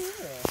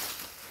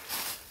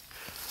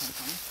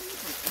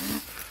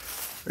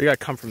 We gotta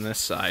come from this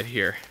side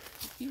here.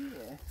 Yeah.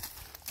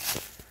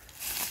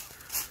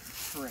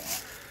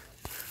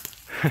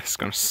 It's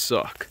gonna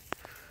suck.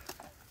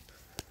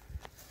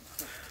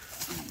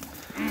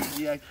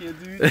 Yeah, I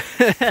can't do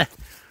that.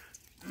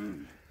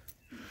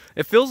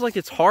 It feels like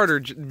it's harder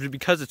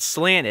because it's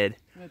slanted.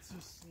 That's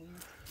just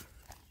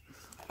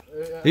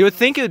You would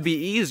think it would be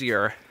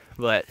easier,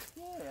 but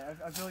yeah,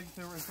 I feel like if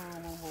they were a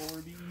little lower,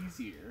 it'd be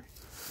easier.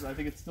 But I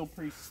think it's still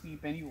pretty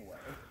steep anyway.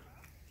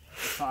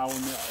 I don't know. I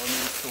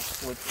mean, it's still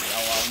slippery. I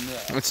don't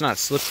know. it's not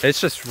slippery. It's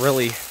just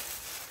really.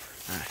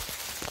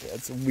 Yeah,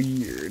 it's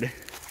weird.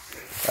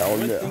 I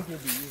don't know. Think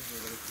it'd be easier,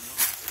 but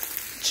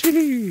it's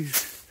Jeez.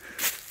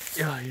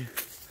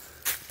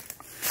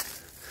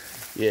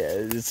 Yeah,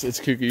 it's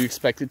cuckoo. You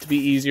expect it to be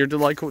easier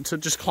to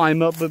just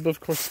climb up, but of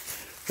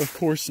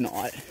course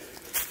not.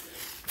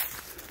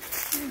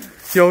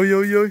 Yo.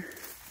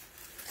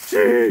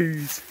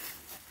 Jeez.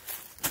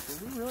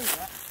 Are we really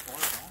that far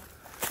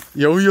back?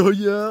 Yo.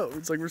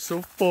 It's like we're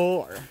so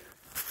far.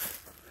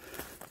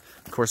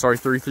 Of course, already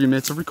 33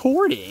 minutes of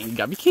recording. You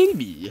gotta be kidding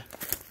me.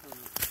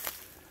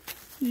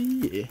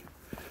 Yeah.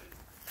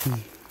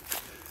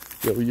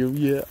 Yo.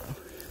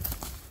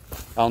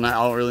 I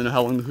don't really know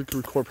how long the hook can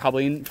record.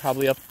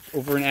 Probably up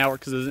over an hour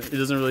because it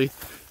doesn't really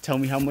tell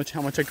me how much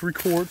I can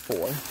record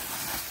for.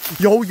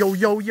 Yo.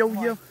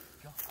 Oh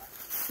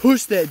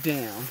Push that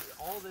down.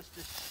 all this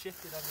just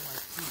shifted under my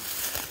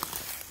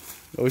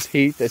feet. I always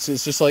hate this.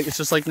 It's just like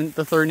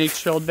the third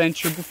nature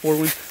adventure before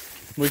when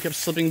we kept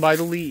slipping by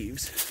the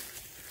leaves.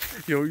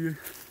 Yo.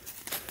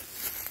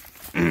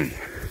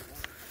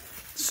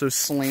 So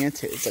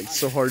slanted. It's like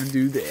so hard to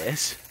do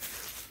this.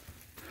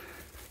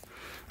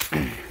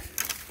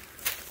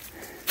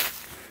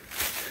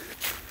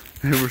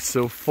 And we're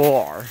so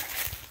far.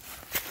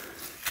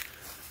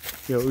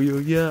 Yo.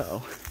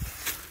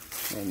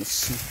 I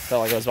almost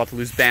felt like I was about to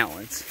lose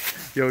balance.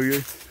 Yo.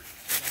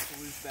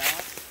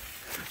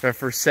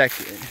 For a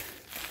second.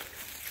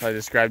 I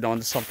just grabbed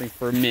onto something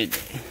for a minute.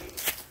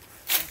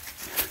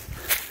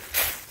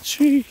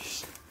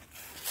 Jeez.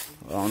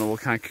 I don't know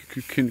what kind of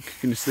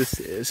cuckoo-ness this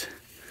is.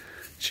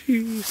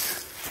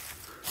 Jeez.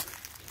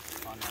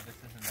 Oh no, this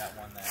isn't that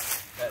one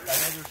I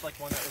know there's like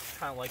one that looks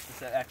kind of like this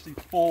that actually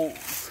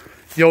folds.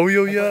 Yo.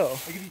 Like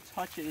if you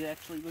touch it, it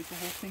actually, like the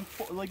whole thing,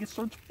 like it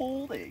starts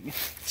folding.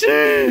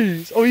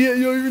 Jeez. Oh yeah,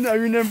 I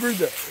remember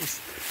those.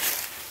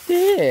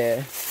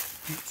 Yeah.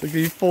 It's like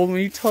they fold when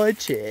you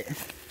touch it.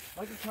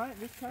 Like this kind of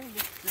looks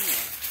similar,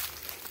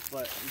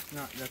 but it's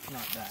not. That's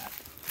not that.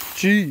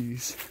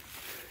 Jeez.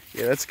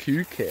 Yeah, that's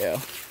cute,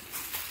 cow.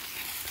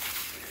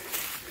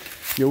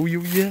 Yo.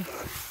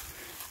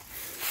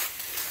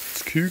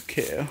 It's cute,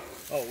 cow.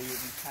 Oh, we would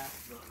be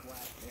past the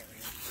flat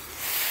area.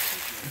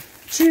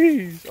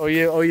 Jeez. Oh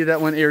yeah, that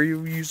one area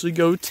we usually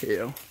go to.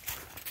 You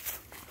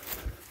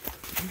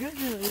guys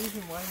know the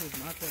reason why there's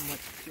not that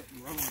much shit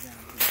growing down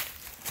here.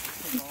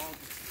 It's like all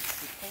just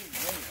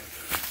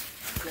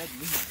Dead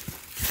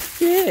leaves.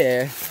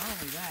 Yeah. Not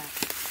only that.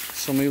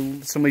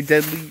 So many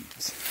dead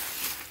leaves.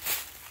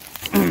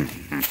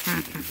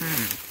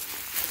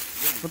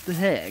 What the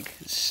heck?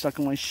 It's stuck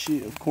in my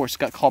shoe. Of course, it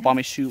got caught by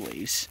my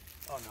shoelace.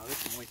 Oh no,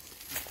 this is moist.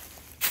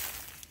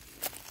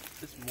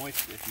 This is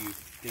moist if you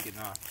dig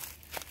enough.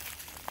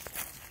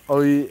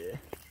 Oh yeah.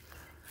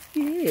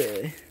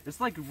 Yeah. It's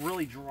like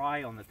really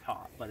dry on the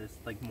top, but it's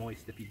like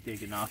moist if you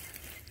dig enough.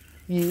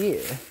 Yeah.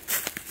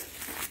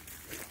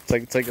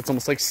 It's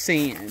almost like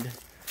sand.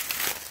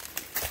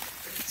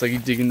 It's like you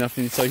dig enough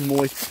and it's like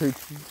moist.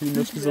 Pretty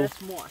much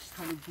That's moist.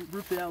 Time to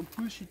rip it out and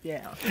push it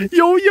down.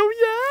 Yo, yo,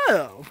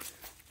 yo!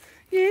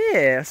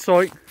 Yeah, so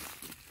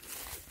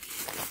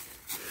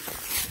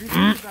If you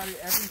think about it,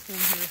 everything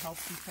here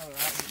helps each other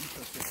out in the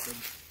ecosystem.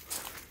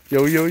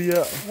 yo, yo,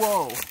 yo.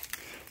 Whoa.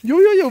 Yo,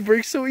 yo, yo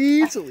breaks so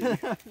easily.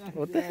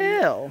 What the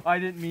hell? I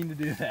didn't mean to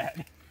do that.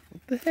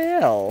 What the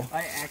hell?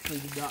 I actually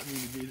did not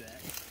mean to do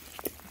that.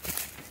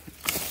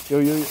 Yo,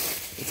 yo, yo.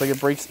 It's like it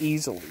breaks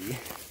easily.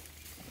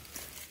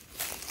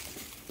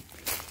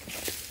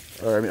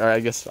 Or, I mean, I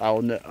guess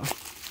I'll know.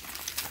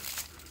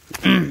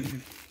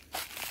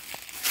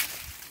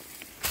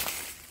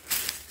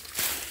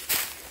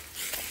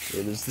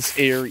 It is this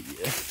area.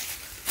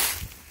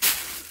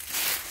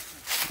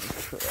 Oh,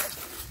 crap.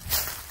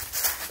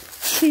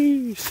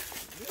 Jeez.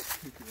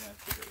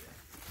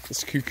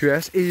 This cuckoo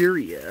ass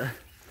area.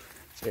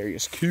 This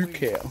area's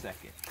cuckoo.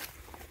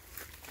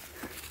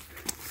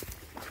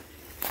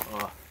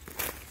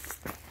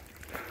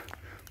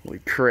 Holy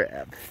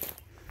crap.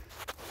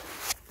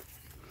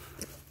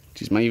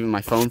 Jeez, even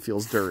my phone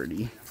feels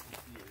dirty.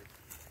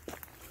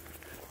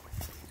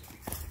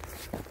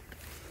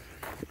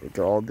 Look at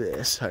all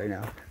this. I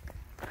know.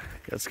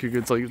 Yeah, it's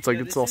cuckoo.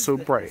 It's all so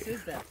bright. This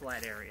is that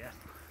flat area.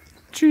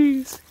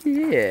 Jeez,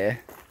 yeah.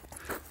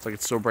 It's like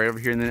it's so bright over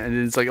here, and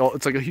then it's like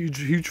a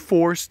huge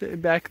forest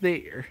back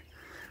there.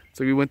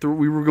 So we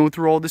were going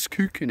through all this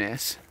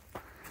cuckoo-ness.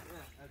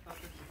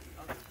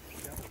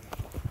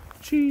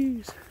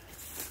 Jeez.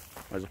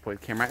 Might as well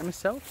point the camera at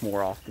myself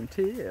more often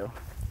too.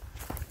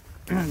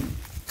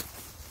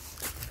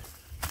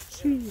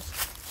 Jeez.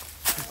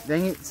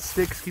 Dang it,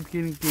 sticks keep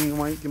getting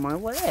my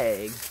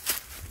leg.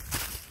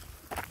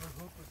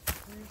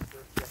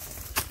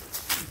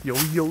 Yo,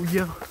 yo,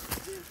 yo.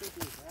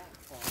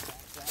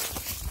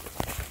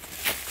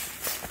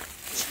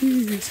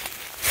 Jeez.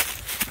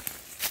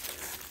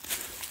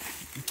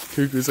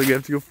 Cuckoo's like I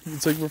have to go.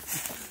 It's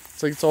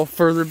like it's all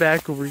further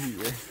back over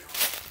here.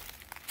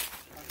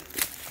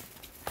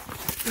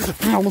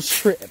 I almost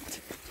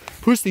tripped.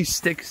 Push these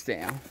sticks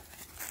down.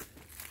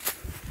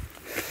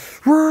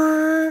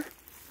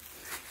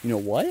 You know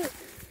what?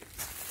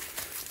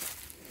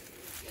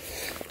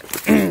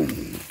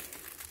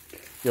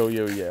 Yo,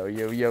 yo, yo,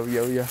 yo, yo,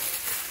 yo, yo.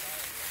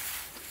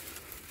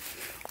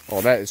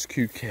 Oh, that is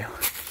cuckoo.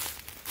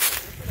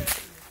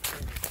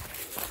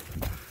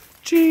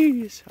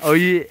 Jeez. Oh,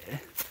 yeah.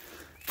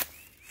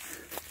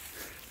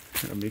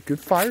 That'll make good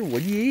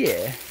firewood,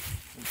 yeah.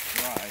 It's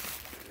dry.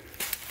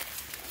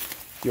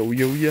 Yo,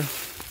 yo, yo.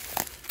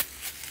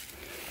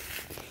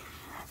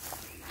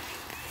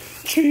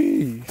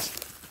 Jeez.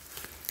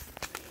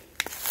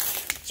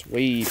 It's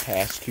way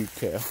past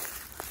cuckoo.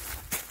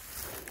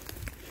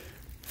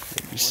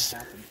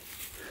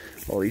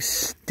 All these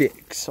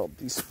sticks, all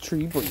these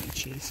tree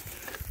branches.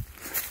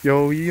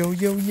 Yo, yo,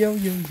 yo, yo,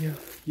 yo,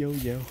 yo, yo,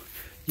 yo,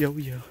 yo,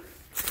 yo.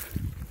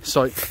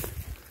 Psych.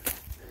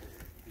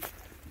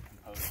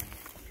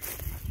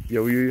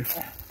 Yo, yo.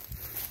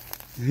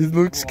 It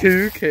looks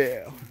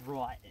cuckoo.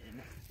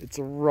 Rotten. It's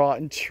a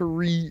rotten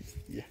tree.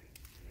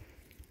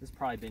 It's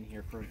probably been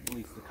here for at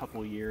least a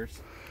couple of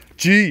years.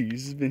 Jeez,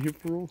 it's been here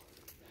for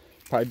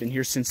probably been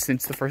here since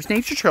the first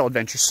nature trail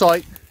adventure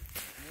site.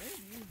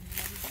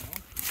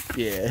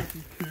 Yeah,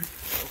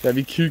 that'd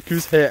be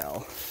cuckoo's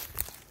hell.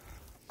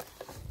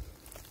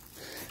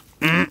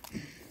 I'm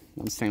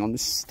staying on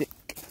this stick.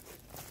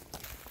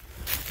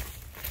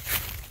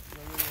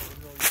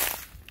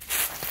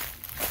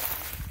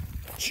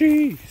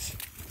 Jeez,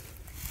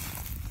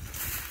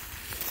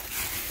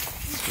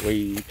 it's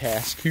way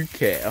past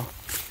cuckoo.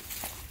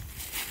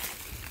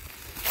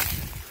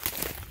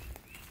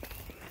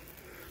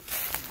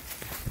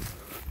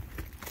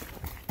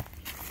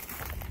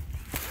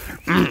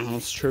 I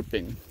was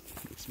tripping.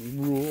 Makes me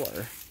roar.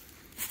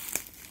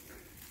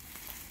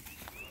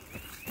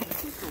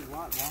 This is a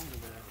lot longer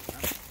than I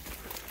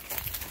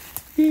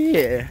remember.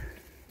 Yeah.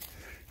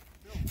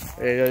 I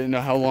didn't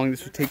know how long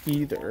this would take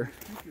either.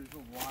 I think there's a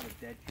lot of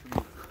dead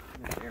trees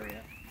in this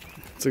area.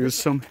 It's like there's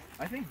some.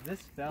 I think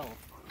this fell.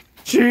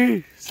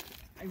 Jeez.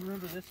 I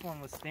remember this one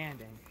was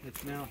standing.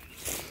 It's now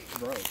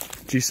broke.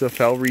 Jeez, so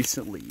fell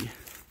recently.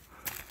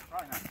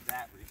 Probably not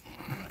that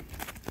recently.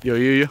 Yo,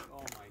 yo, yo.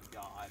 Oh my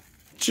god.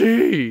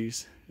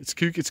 Jeez. It's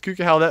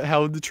cuckoo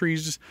how the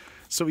trees just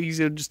so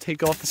easy to just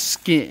take off the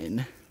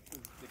skin.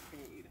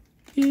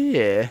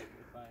 Yeah.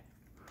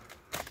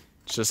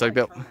 It's just like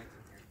that.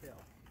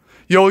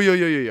 Yo, yo,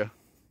 yo, yo, yo.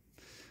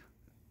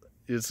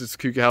 It's just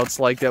kook how it's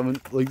like that one.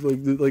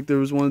 Like there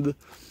was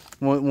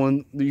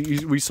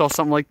we saw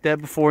something like that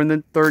before in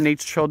the Third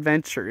Nature Trail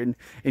Adventure, and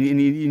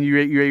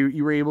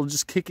you were able to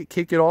just kick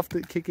it off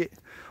like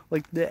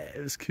that.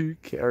 It was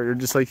kook, or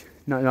just like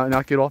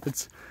knock it off.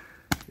 It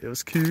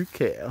was kook,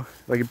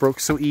 like it broke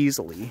so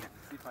easily.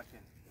 See if I can.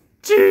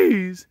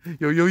 Jeez,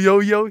 yo.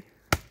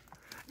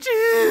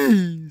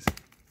 Jeez,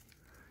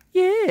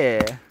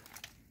 yeah.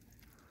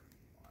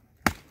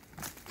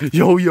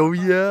 Yo. Ooh,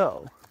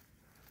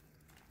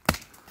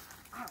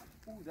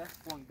 that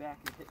swung back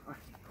and hit my...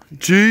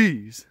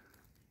 Jeez.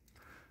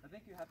 I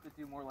think you have to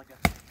do more like a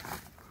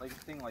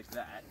thing like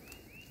that.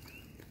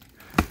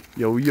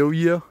 Yo.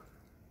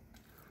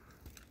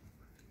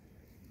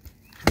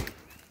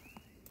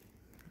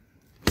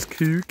 It's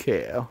kook.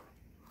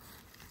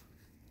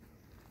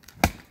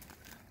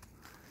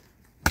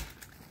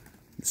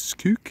 This is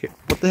kook.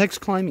 What the heck's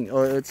climbing?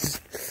 Oh, it's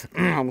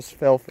I almost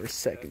fell for a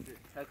second.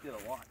 That did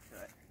a lot to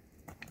it.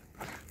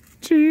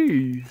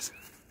 Jeez.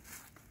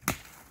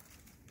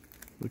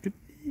 Look at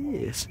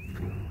this.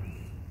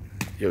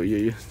 Yo.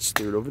 Just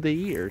threw it over the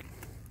ear.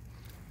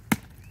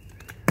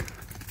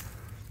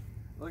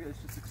 Look at it, it's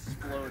just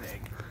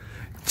exploding.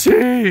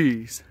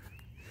 Jeez.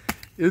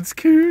 It's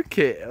kook.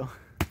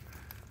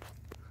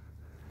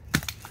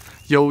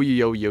 Yo.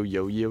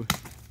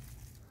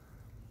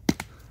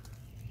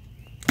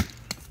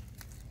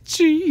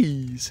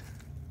 Jeez.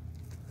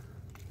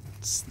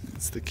 It's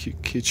the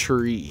kook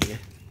tree. Alright,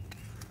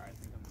 I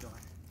think I'm done.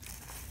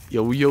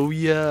 Yo.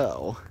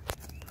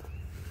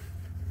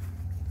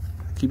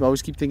 I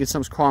always keep thinking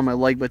something's crawling on my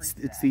leg, but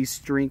it's these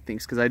string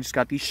things because I just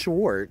got these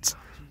shorts.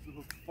 Jeez, the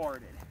hook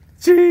farted.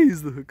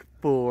 Jeez, the hook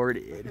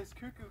farted. Because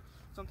cuckoo,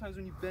 sometimes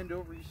when you bend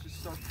over, you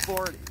just start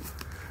farting.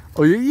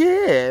 Oh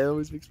yeah, it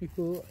always makes me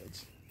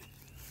fudge.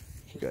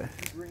 Okay.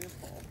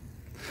 Grandpa.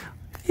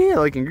 Yeah,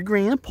 like your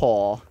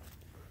grandpa.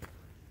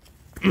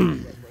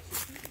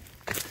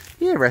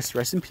 Yeah,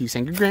 rest in peace,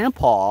 Angry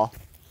Grandpa.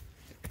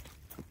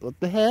 What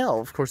the hell?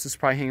 Of course, it's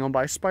probably hanging on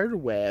by a spider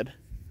web.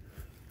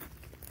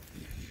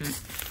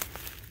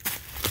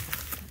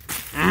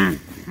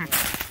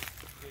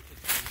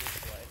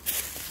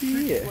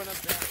 Yeah.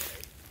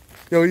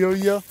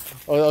 Yo.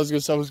 Oh, I was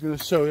gonna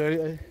show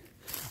you.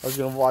 I was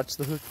gonna watch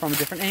the hook from a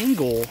different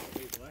angle.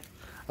 Wait, what?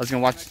 I was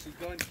gonna watch.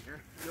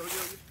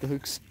 The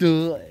hook's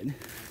done.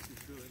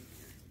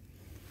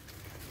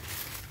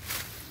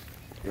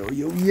 Yo.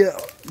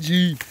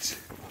 Jeez.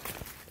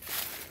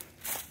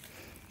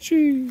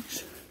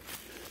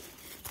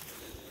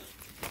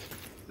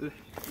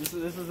 This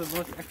is the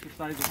most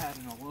exercise I've had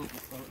in a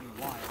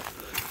while.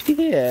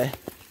 Yeah.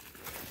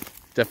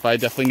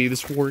 Definitely need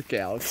this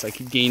workout because I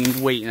keep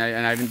gaining weight and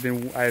I haven't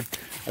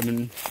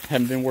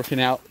been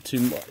working out too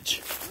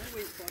much. My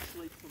weight fluctuates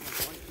from like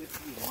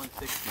 150 to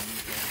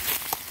 160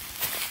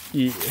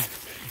 Yeah.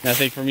 And I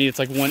think for me it's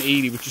like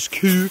 180, which is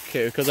kook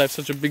because I have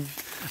such a big.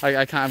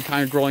 I'm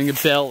kind of growing a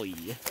belly.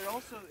 It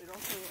also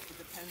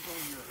depends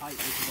on your height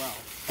as well.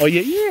 Oh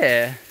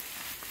yeah.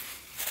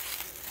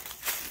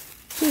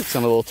 Looks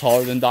I'm a little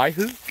taller than Die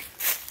Hook.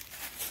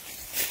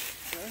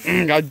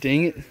 God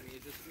dang it. It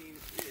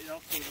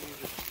also means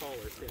it's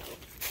taller too.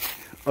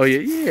 Oh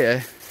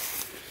yeah.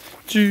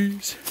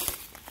 Jeez.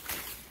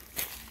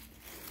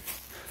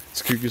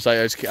 It's cool because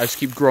I just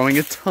keep growing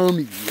a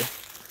tummy.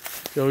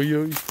 Yo.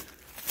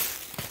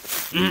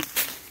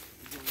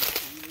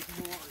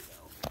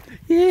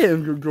 Yeah,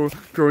 I'm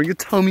growing a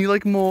tummy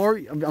like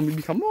Mario. I'm gonna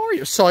become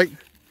Mario. Sight.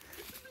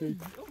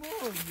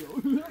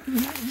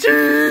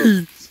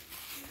 Jeez.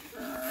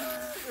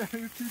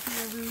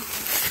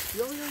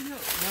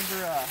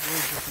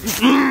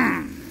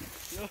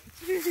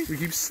 We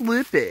keep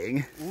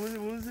slipping. What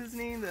was his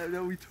name? That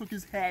we took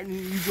his hat and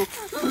he go.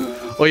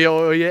 Oh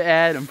yeah,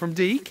 Adam from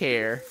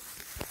daycare.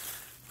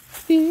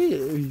 Yeah.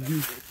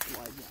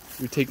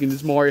 We're taking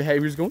this Mario hat.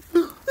 We're just going.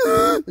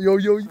 Yo.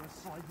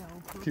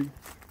 Okay.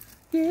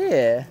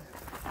 Yeah.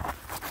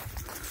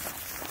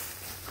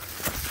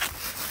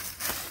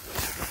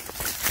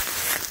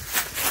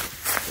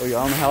 Oh yeah,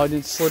 I don't know how I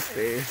didn't slip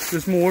there.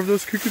 There's more of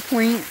those cookie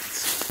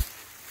plants.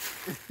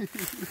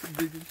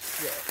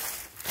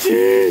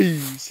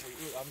 Jeez.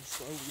 I'm just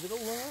gonna leave it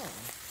alone.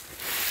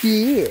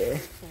 Yeah.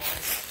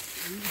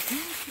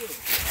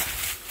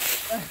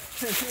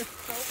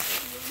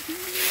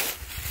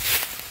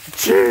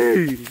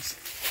 Jeez.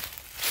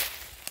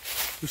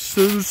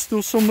 There's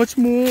still so much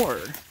more.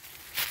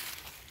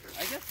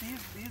 I guess these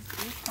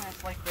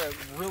plants like the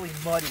really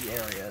muddy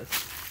areas.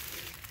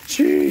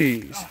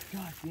 Jeez. Oh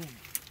god damn it.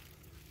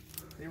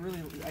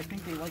 I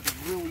think they like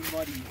really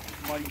muddy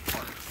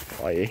parts.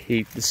 Oh, I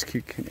hate this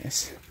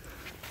kookiness.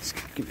 This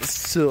kookiness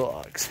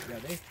sucks. Yeah,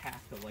 they have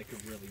to like the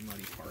really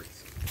muddy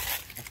parts.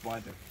 That's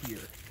why they're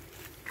here.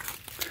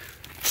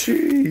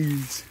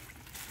 Jeez.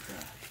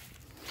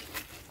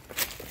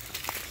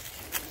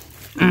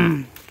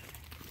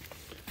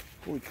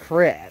 Holy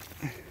crap.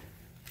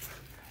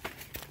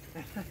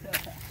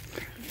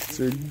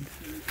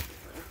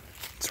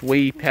 It's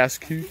way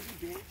past cook.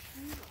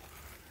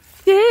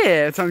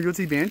 Yeah, it's time to go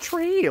see Band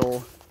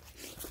Trail.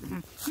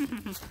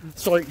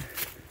 It's like,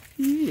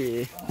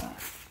 yeah.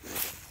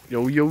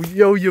 Yo, yo,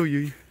 yo, yo,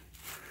 yo.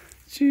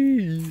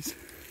 Jeez.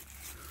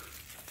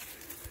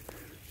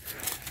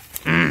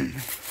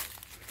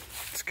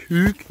 It's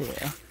cool.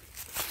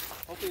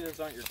 Hopefully those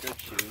aren't your good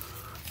shoes.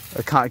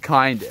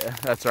 Kinda.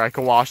 That's right. I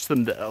can wash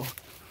them though.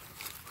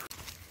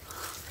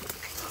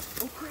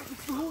 Oh crap!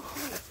 It's the hook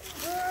plant.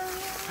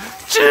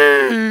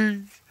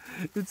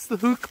 Jeez. It's the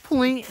hook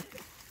plant.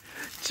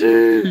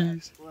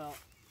 Jeez. Well,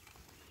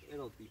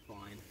 it'll be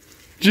fine.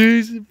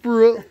 Jeez, it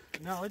broke.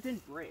 No, it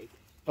didn't break.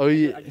 Oh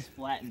yeah. I just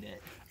flattened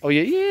it. Oh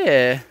yeah,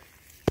 yeah.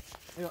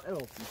 It'll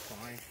be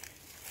fine.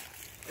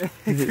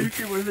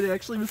 Cuckoo was it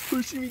actually was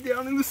pushing me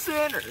down in the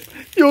center.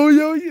 Yo,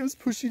 yo, it was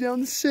pushing you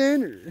down the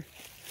center.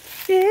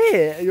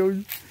 Yeah,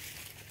 yo,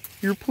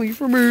 you're playing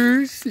for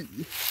mercy.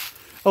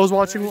 I was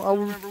watching. I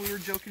remember we were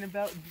joking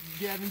about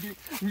Gavin.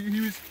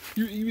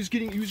 He was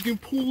getting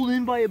pulled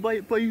in by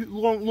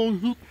long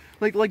hook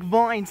like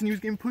vines, and he was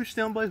getting pushed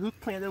down by a hook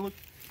plant that looked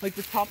like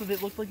the top of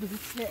it looked like the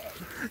hook's head.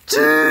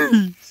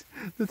 Jeez,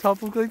 the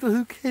top looked like the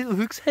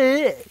hook's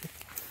head.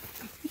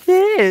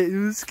 Yeah, it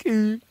was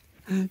cute.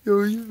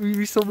 Yo,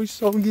 we saw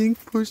him getting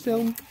pushed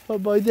down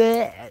by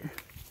that.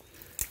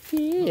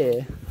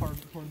 Yeah. Part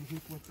of the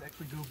hook wants to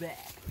actually go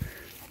back.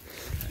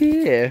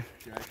 Yeah.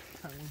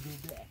 I want to go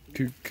back.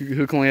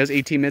 Hook only has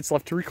 18 minutes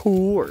left to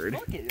record.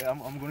 Fuck it,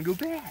 I'm gonna go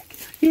back.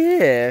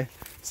 Yeah.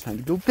 It's time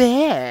to go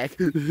back.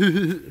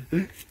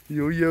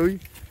 Yo, yo.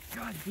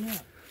 God damn.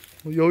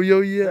 Yo,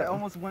 yo, yeah. That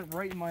almost went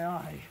right in my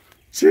eye.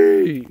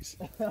 Jeez.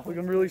 Like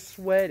I'm really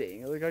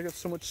sweating. Like I got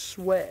so much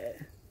sweat.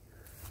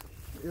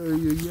 Yo,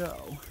 yo,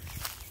 yo.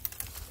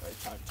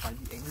 Alright, time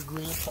to be angry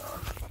grandpa.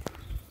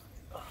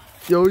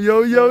 Yo,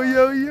 yo, yo,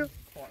 yo, yo.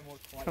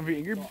 Time I'm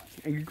being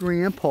angry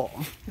grandpa.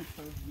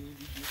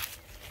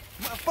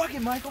 Fuck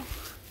it, Michael.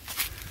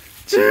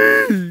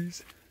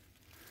 Jeez.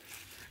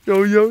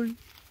 Yo, yo.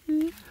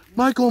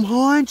 Michael, I'm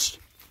hunched.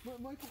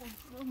 Michael,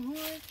 I'm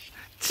hunched.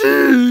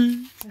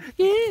 Jeez.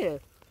 Yeah.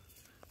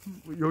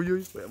 Yo, yo.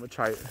 Wait, I'm gonna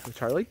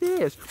try like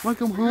this.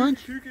 Michael, I'm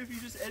hunched. If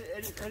you just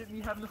edit me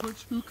having the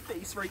hunched hook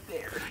face right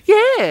there.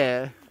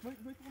 Yeah.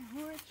 Michael, I'm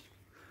hunched.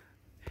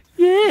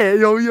 Yeah.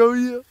 Yo, yo,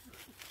 yo.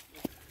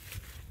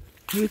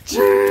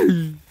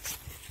 Jeez.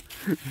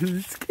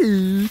 It's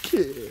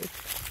cute.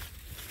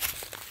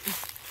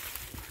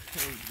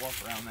 Walk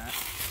around that.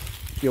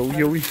 Yo,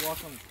 yo, we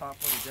walk on the top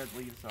where the dead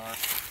leaves are.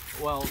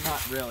 Well,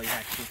 not really,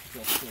 actually.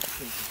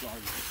 Still are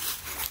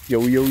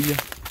yo, yo, yo.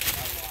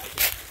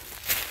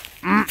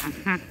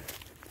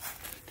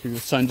 Okay, the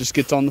sun just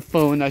gets on the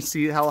phone. I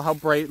see how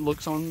bright it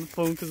looks on the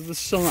phone because of the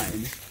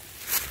sun.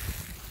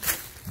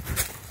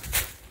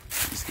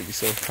 It's gonna be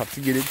so tough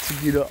to get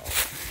up,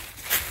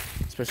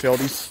 especially all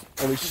these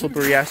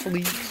slippery ass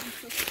leaves.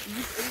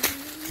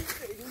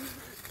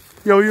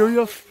 Yo, yo,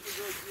 yo.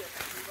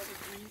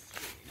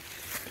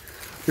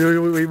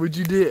 Yo, wait, what'd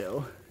you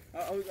do?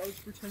 I was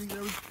pretending that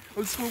I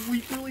was supposed to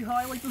leap really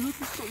high like the hook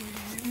was so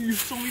you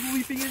saw me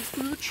leaping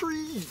into the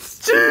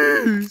trees.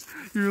 Jeez!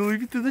 You're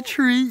leaping through the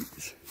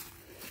trees.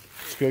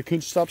 I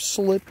couldn't stop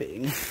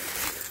slipping.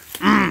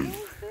 What is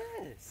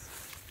this?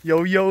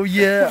 Yo, yo,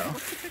 yeah.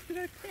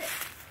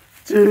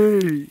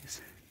 Jeez.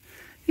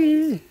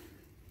 Yeah.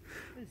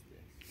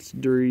 It's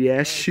dirty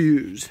ass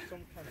shoes.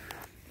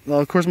 Well,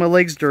 of course my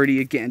leg's dirty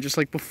again, just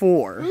like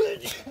before.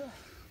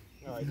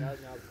 Alright, now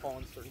the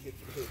pollen's starting to get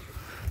to the hook.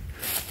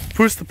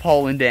 Push the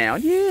pollen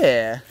down,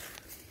 yeah.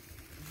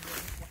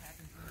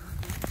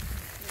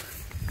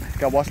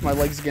 Gotta wash my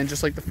legs again,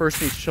 just like the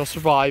first nature shell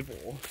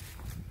survival.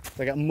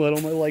 I got mud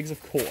on my legs,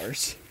 of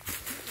course.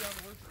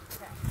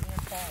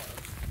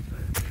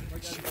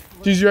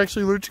 Dude, you're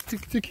actually allergic to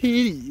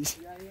kitties.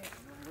 Yeah, I'm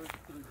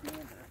allergic to the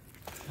gander.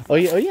 Oh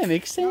yeah,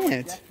 makes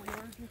sense.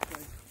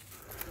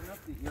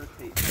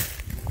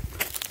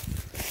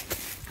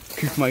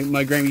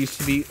 My grandma used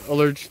to be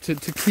allergic to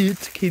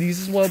kitties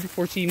as well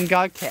before she even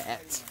got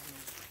cats.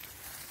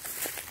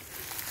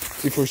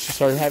 Before she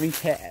started having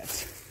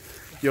cats.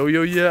 Yo,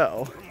 yo,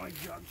 yo. Oh my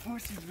god,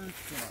 push these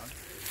roots down.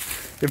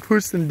 They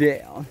push them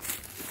down.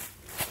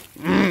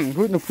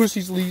 Putting the push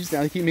these leaves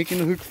down, they keep making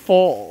the hook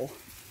fall.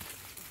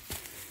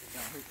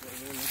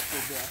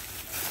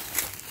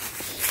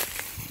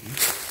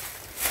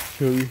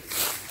 Show you.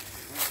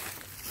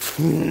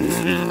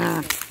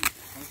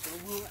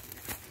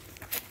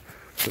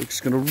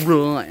 Hook's gonna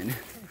run.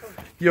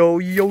 Yo,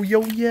 yo,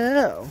 yo,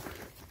 yo.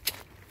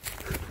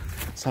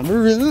 It's time to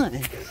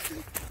run.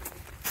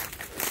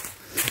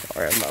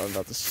 Alright, I'm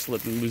about to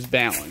slip and lose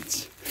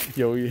balance.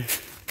 Yo, yo.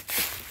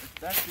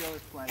 That's the other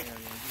flat area,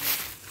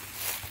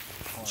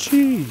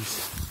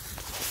 Jeez.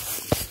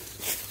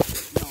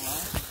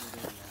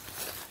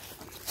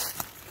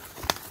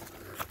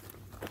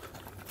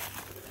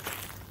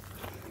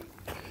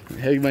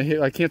 Hey, my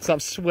hip, I can't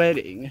stop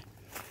sweating.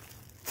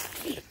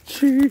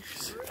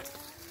 Jeez.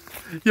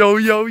 Yo,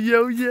 yo,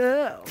 yo,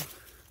 yo.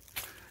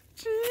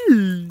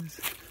 Jeez.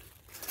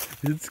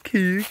 It's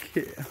cute.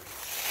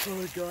 Oh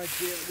my god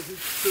damn, this is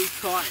so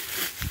tight.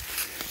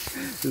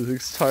 This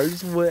looks tired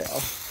as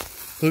well.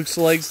 Hook's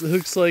legs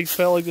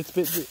felt like it's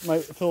been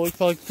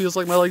feels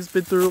like my legs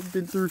been through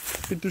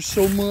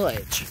so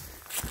much.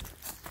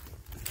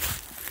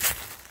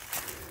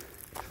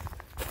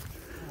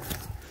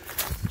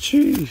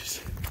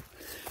 Jeez.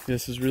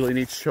 This is really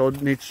nature show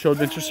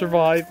adventure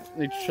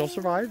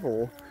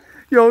survival.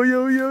 Yo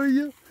yo yo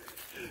yo.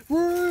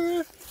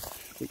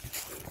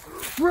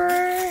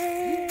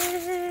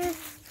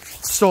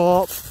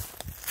 Stop.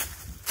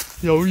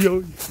 Yo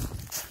yo.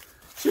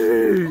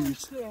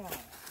 Jeez.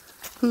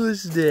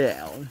 Push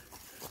down.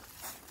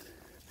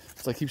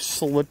 It's like keeps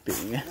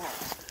slipping.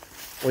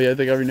 Oh yeah, I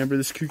think I remember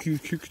this cuckoo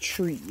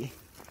tree.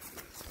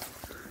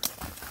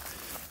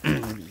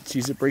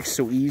 Jeez, it breaks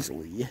so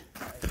easily.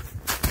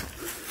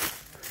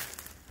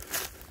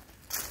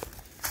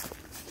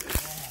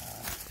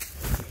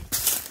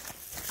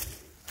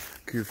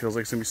 Cuckoo feels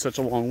like it's gonna be such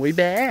a long way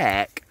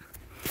back.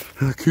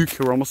 Cuckoo,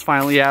 we're almost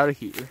finally out of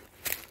here.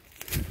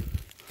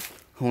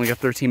 Only got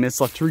 13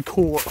 minutes left to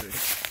record.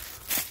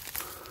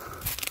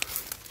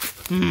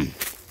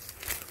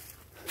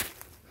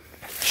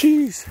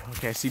 Jeez.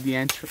 Okay, I see the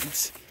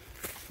entrance.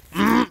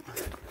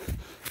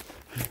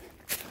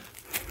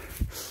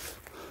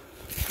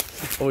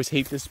 Always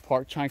hate this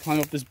part, trying to climb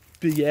up this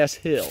big ass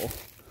hill.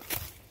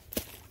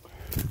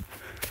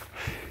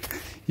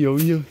 Yo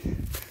yo.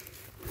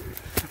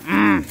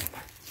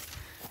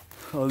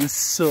 Oh, this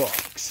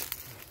sucks.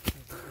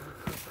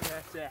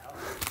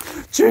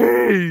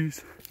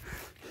 Jeez.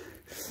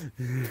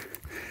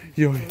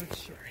 Yo.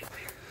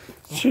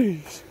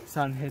 Jeez. It's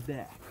time to head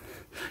back.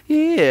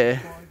 Yeah.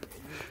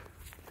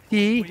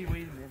 Yeah. Wait a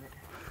minute.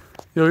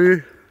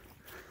 Yo.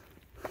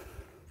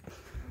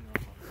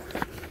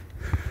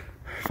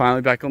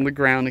 Finally back on the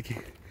ground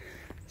again.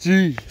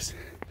 Jeez.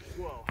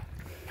 Whoa.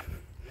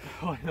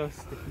 Oh, those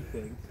sticky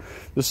things.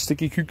 The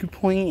sticky cuckoo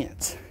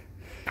plants.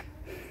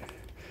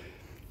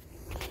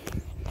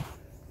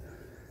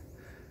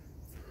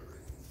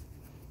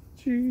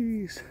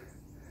 Jeez.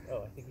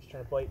 Oh, I think he's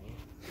trying to bite me.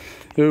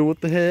 Dude,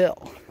 what the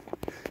hell?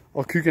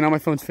 Oh, cuckoo, now my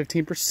phone's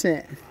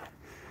 15%.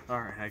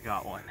 Alright, I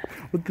got one.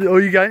 What the, oh,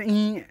 you got an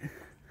ant.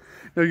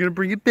 Now you're gonna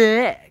bring it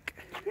back.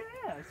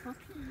 Yeah, it's for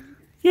Peter.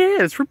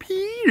 Yeah, it's for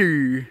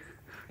Peter.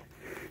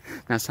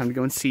 Now it's time to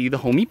go and see the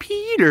homie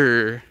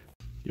Peter.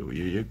 Yo,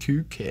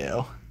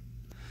 cuckoo. I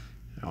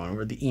don't know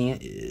where the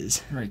ant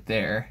is. Right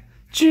there.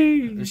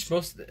 Jeez. They're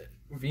supposed to,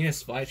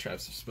 Venus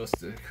flytraps are supposed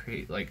to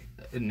create like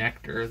a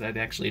nectar that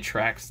actually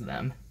attracts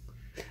them.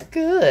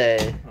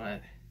 Good.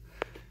 But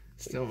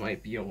still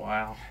might be a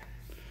while.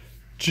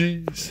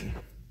 Jeez.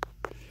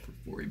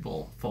 Before he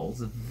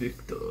falls a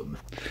victim.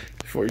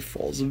 Before he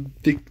falls a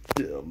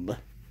victim.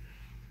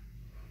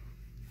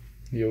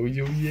 Yo,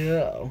 yo,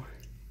 yo.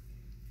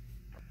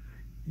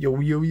 Yo,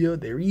 yo, yo,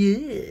 there he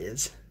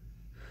is.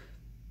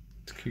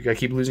 I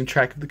keep losing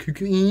track of the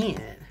cuckoo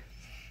ant.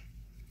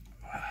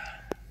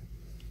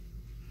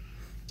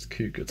 It's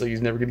cuckoo. It's like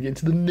he's never gonna get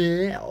into the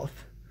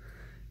mouth.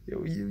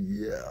 Yo, yo,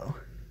 yo.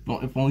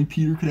 Well, if only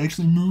Peter could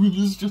actually move,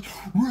 just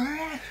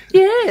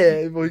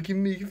yeah, boy, if he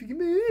can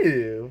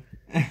move.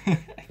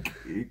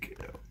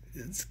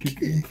 It's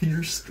kicking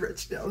Peter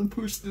stretched out and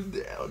pushed him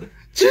down.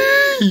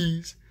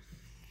 Jeez!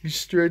 He's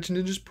stretching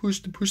and just push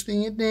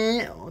the ant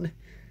down.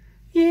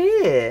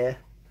 Yeah.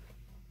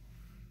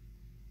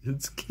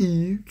 It's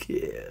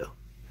cute.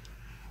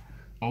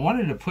 I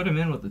wanted to put him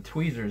in with the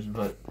tweezers,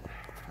 but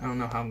I don't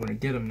know how I'm going to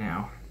get him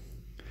now.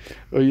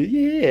 Oh,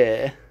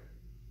 yeah.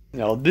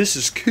 Now, this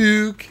is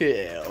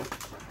cuckoo.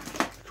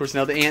 Of course,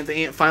 now the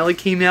ant finally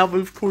came out,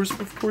 but of course,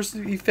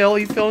 he fell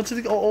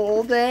into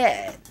all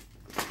that.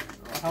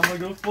 How am I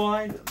going to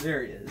find him?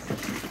 There he is.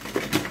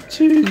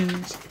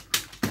 Jeez.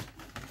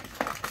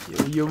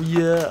 Yo, yo,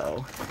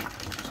 yo.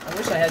 I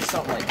wish I had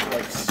something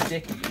like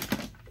sticky.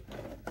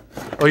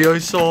 Oh, yo, I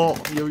saw.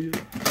 Yo, yo.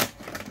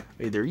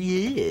 Hey, there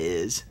he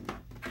is.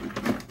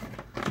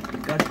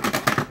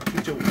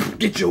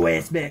 Get your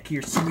ass back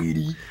here,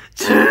 sweetie.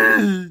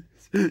 Jeez.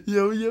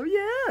 Yo, yo,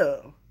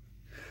 yo.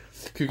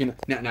 Cooking.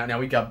 Now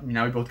we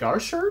both got our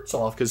shirts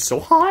off because it's so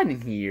hot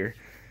in here.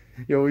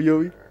 Yo,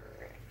 yo.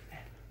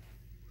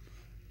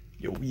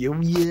 Yo, yo,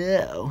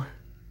 yo.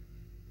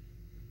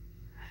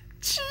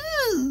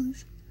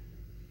 Jeez.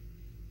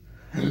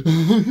 Yo,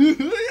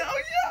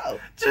 yo.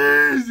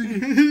 Jeez,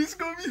 he's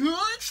gonna be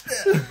hunched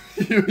now.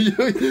 Yo,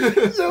 yo,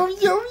 yo,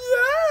 yo,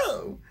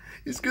 yo.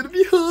 He's gonna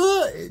be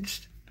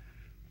hunched.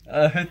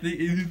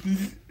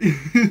 Jeez.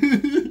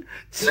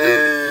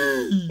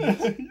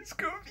 He's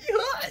gonna be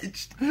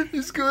hunched.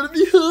 He's gonna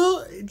be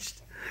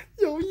hunched.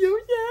 Yo, yo,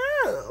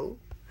 yo.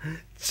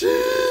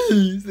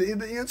 Jeez,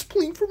 the ant's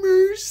pleading for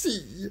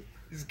mercy.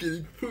 He's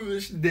getting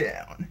pushed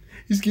down.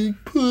 He's getting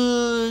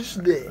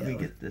pushed down. Let me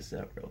get this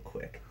up real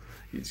quick.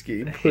 He's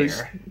getting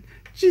pushed.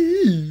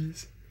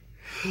 Jeez.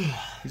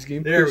 He's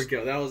getting there pushed. we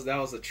go. That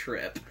was a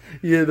trip.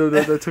 Yeah,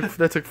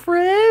 that took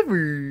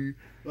forever.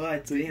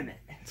 God damn it.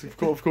 Of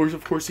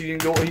course he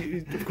didn't go.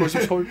 Of course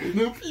he's hard.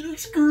 No,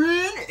 Peter's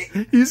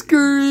grinning. He's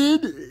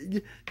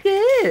grinning.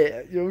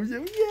 Yeah. Yo,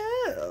 yo,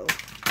 yo.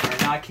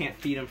 Alright, now I can't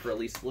feed him for at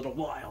least a little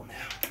while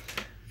now.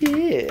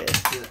 Yeah.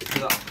 He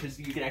because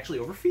you can actually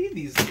overfeed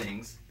these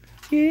things.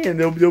 Yeah, and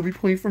they'll be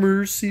playing for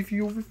mercy if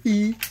you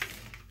overfeed.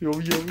 Yo,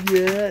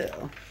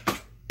 yeah.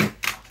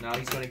 Now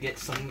he's going to get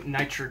some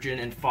nitrogen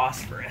and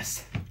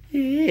phosphorus.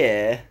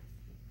 Yeah.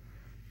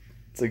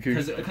 It's like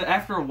because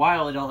after a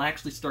while it'll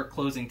actually start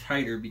closing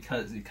tighter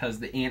because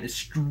the ant is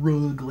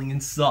struggling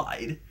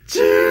inside.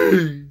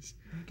 Jeez.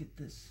 Look at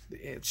this.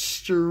 The ant's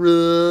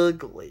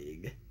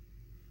struggling.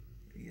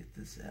 Get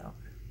this out.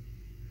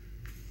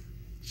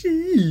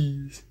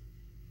 Jeez.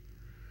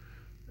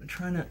 I'm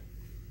trying to.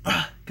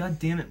 God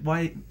damn it!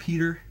 Why,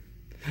 Peter?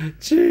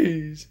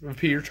 Jeez. When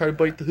Peter tried to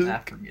bite the hook.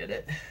 Ah, forget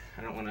it.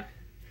 I don't want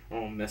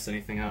to mess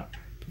anything up.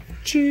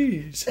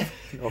 Jeez.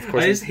 Of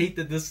course. I just hate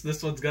that this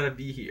one's got to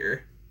be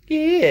here.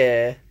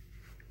 Yeah.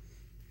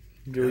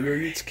 Yo,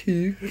 it's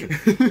cute.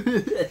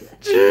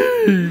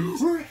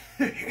 Jeez.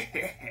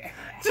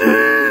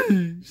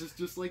 Jeez.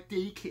 Just like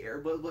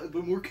daycare, but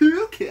more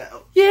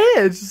cow.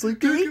 Yeah, it's just like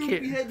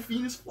daycare. We had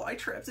Venus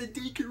flytraps at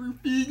daycare. We're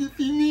feeding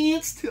the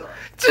ants to it.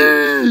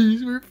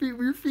 Jeez,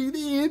 we're feeding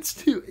the ants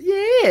to it.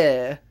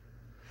 Yeah.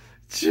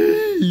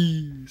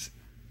 Jeez.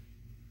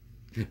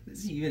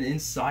 Is he even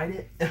inside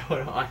it?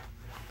 Hold on.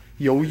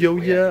 Yo. I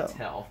can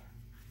tell.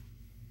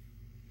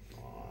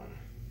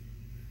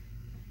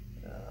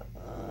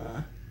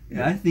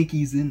 Yeah, I think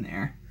he's in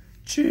there.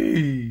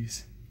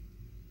 Jeez.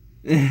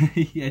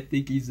 Yeah, I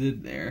think he's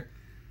in there.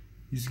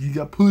 He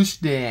got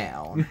pushed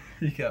down.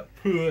 He got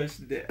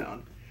pushed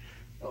down.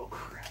 Oh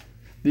crap.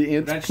 The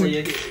ants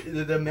eventually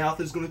the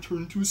mouth is going to turn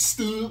into a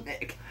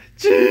stomach.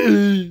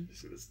 Jeez.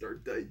 He's going to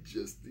start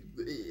digesting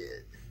the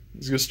ant.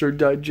 He's going to start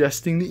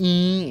digesting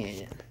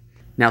the ant.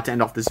 Now to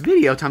end off this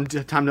video, time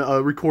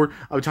to record.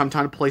 Time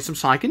to play some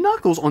Sonic and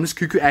Knuckles on this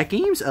Cuckoo at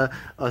Games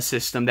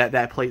system that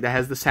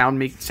has the sound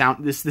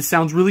This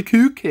sounds really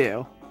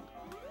cuckoo.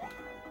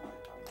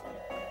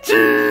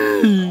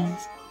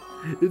 Jeez,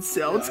 it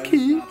sounds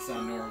cute. It does not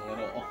sound normal at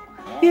all.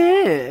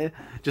 Yeah,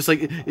 just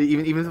like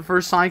even the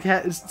first Sonic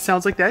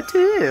sounds like that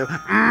too.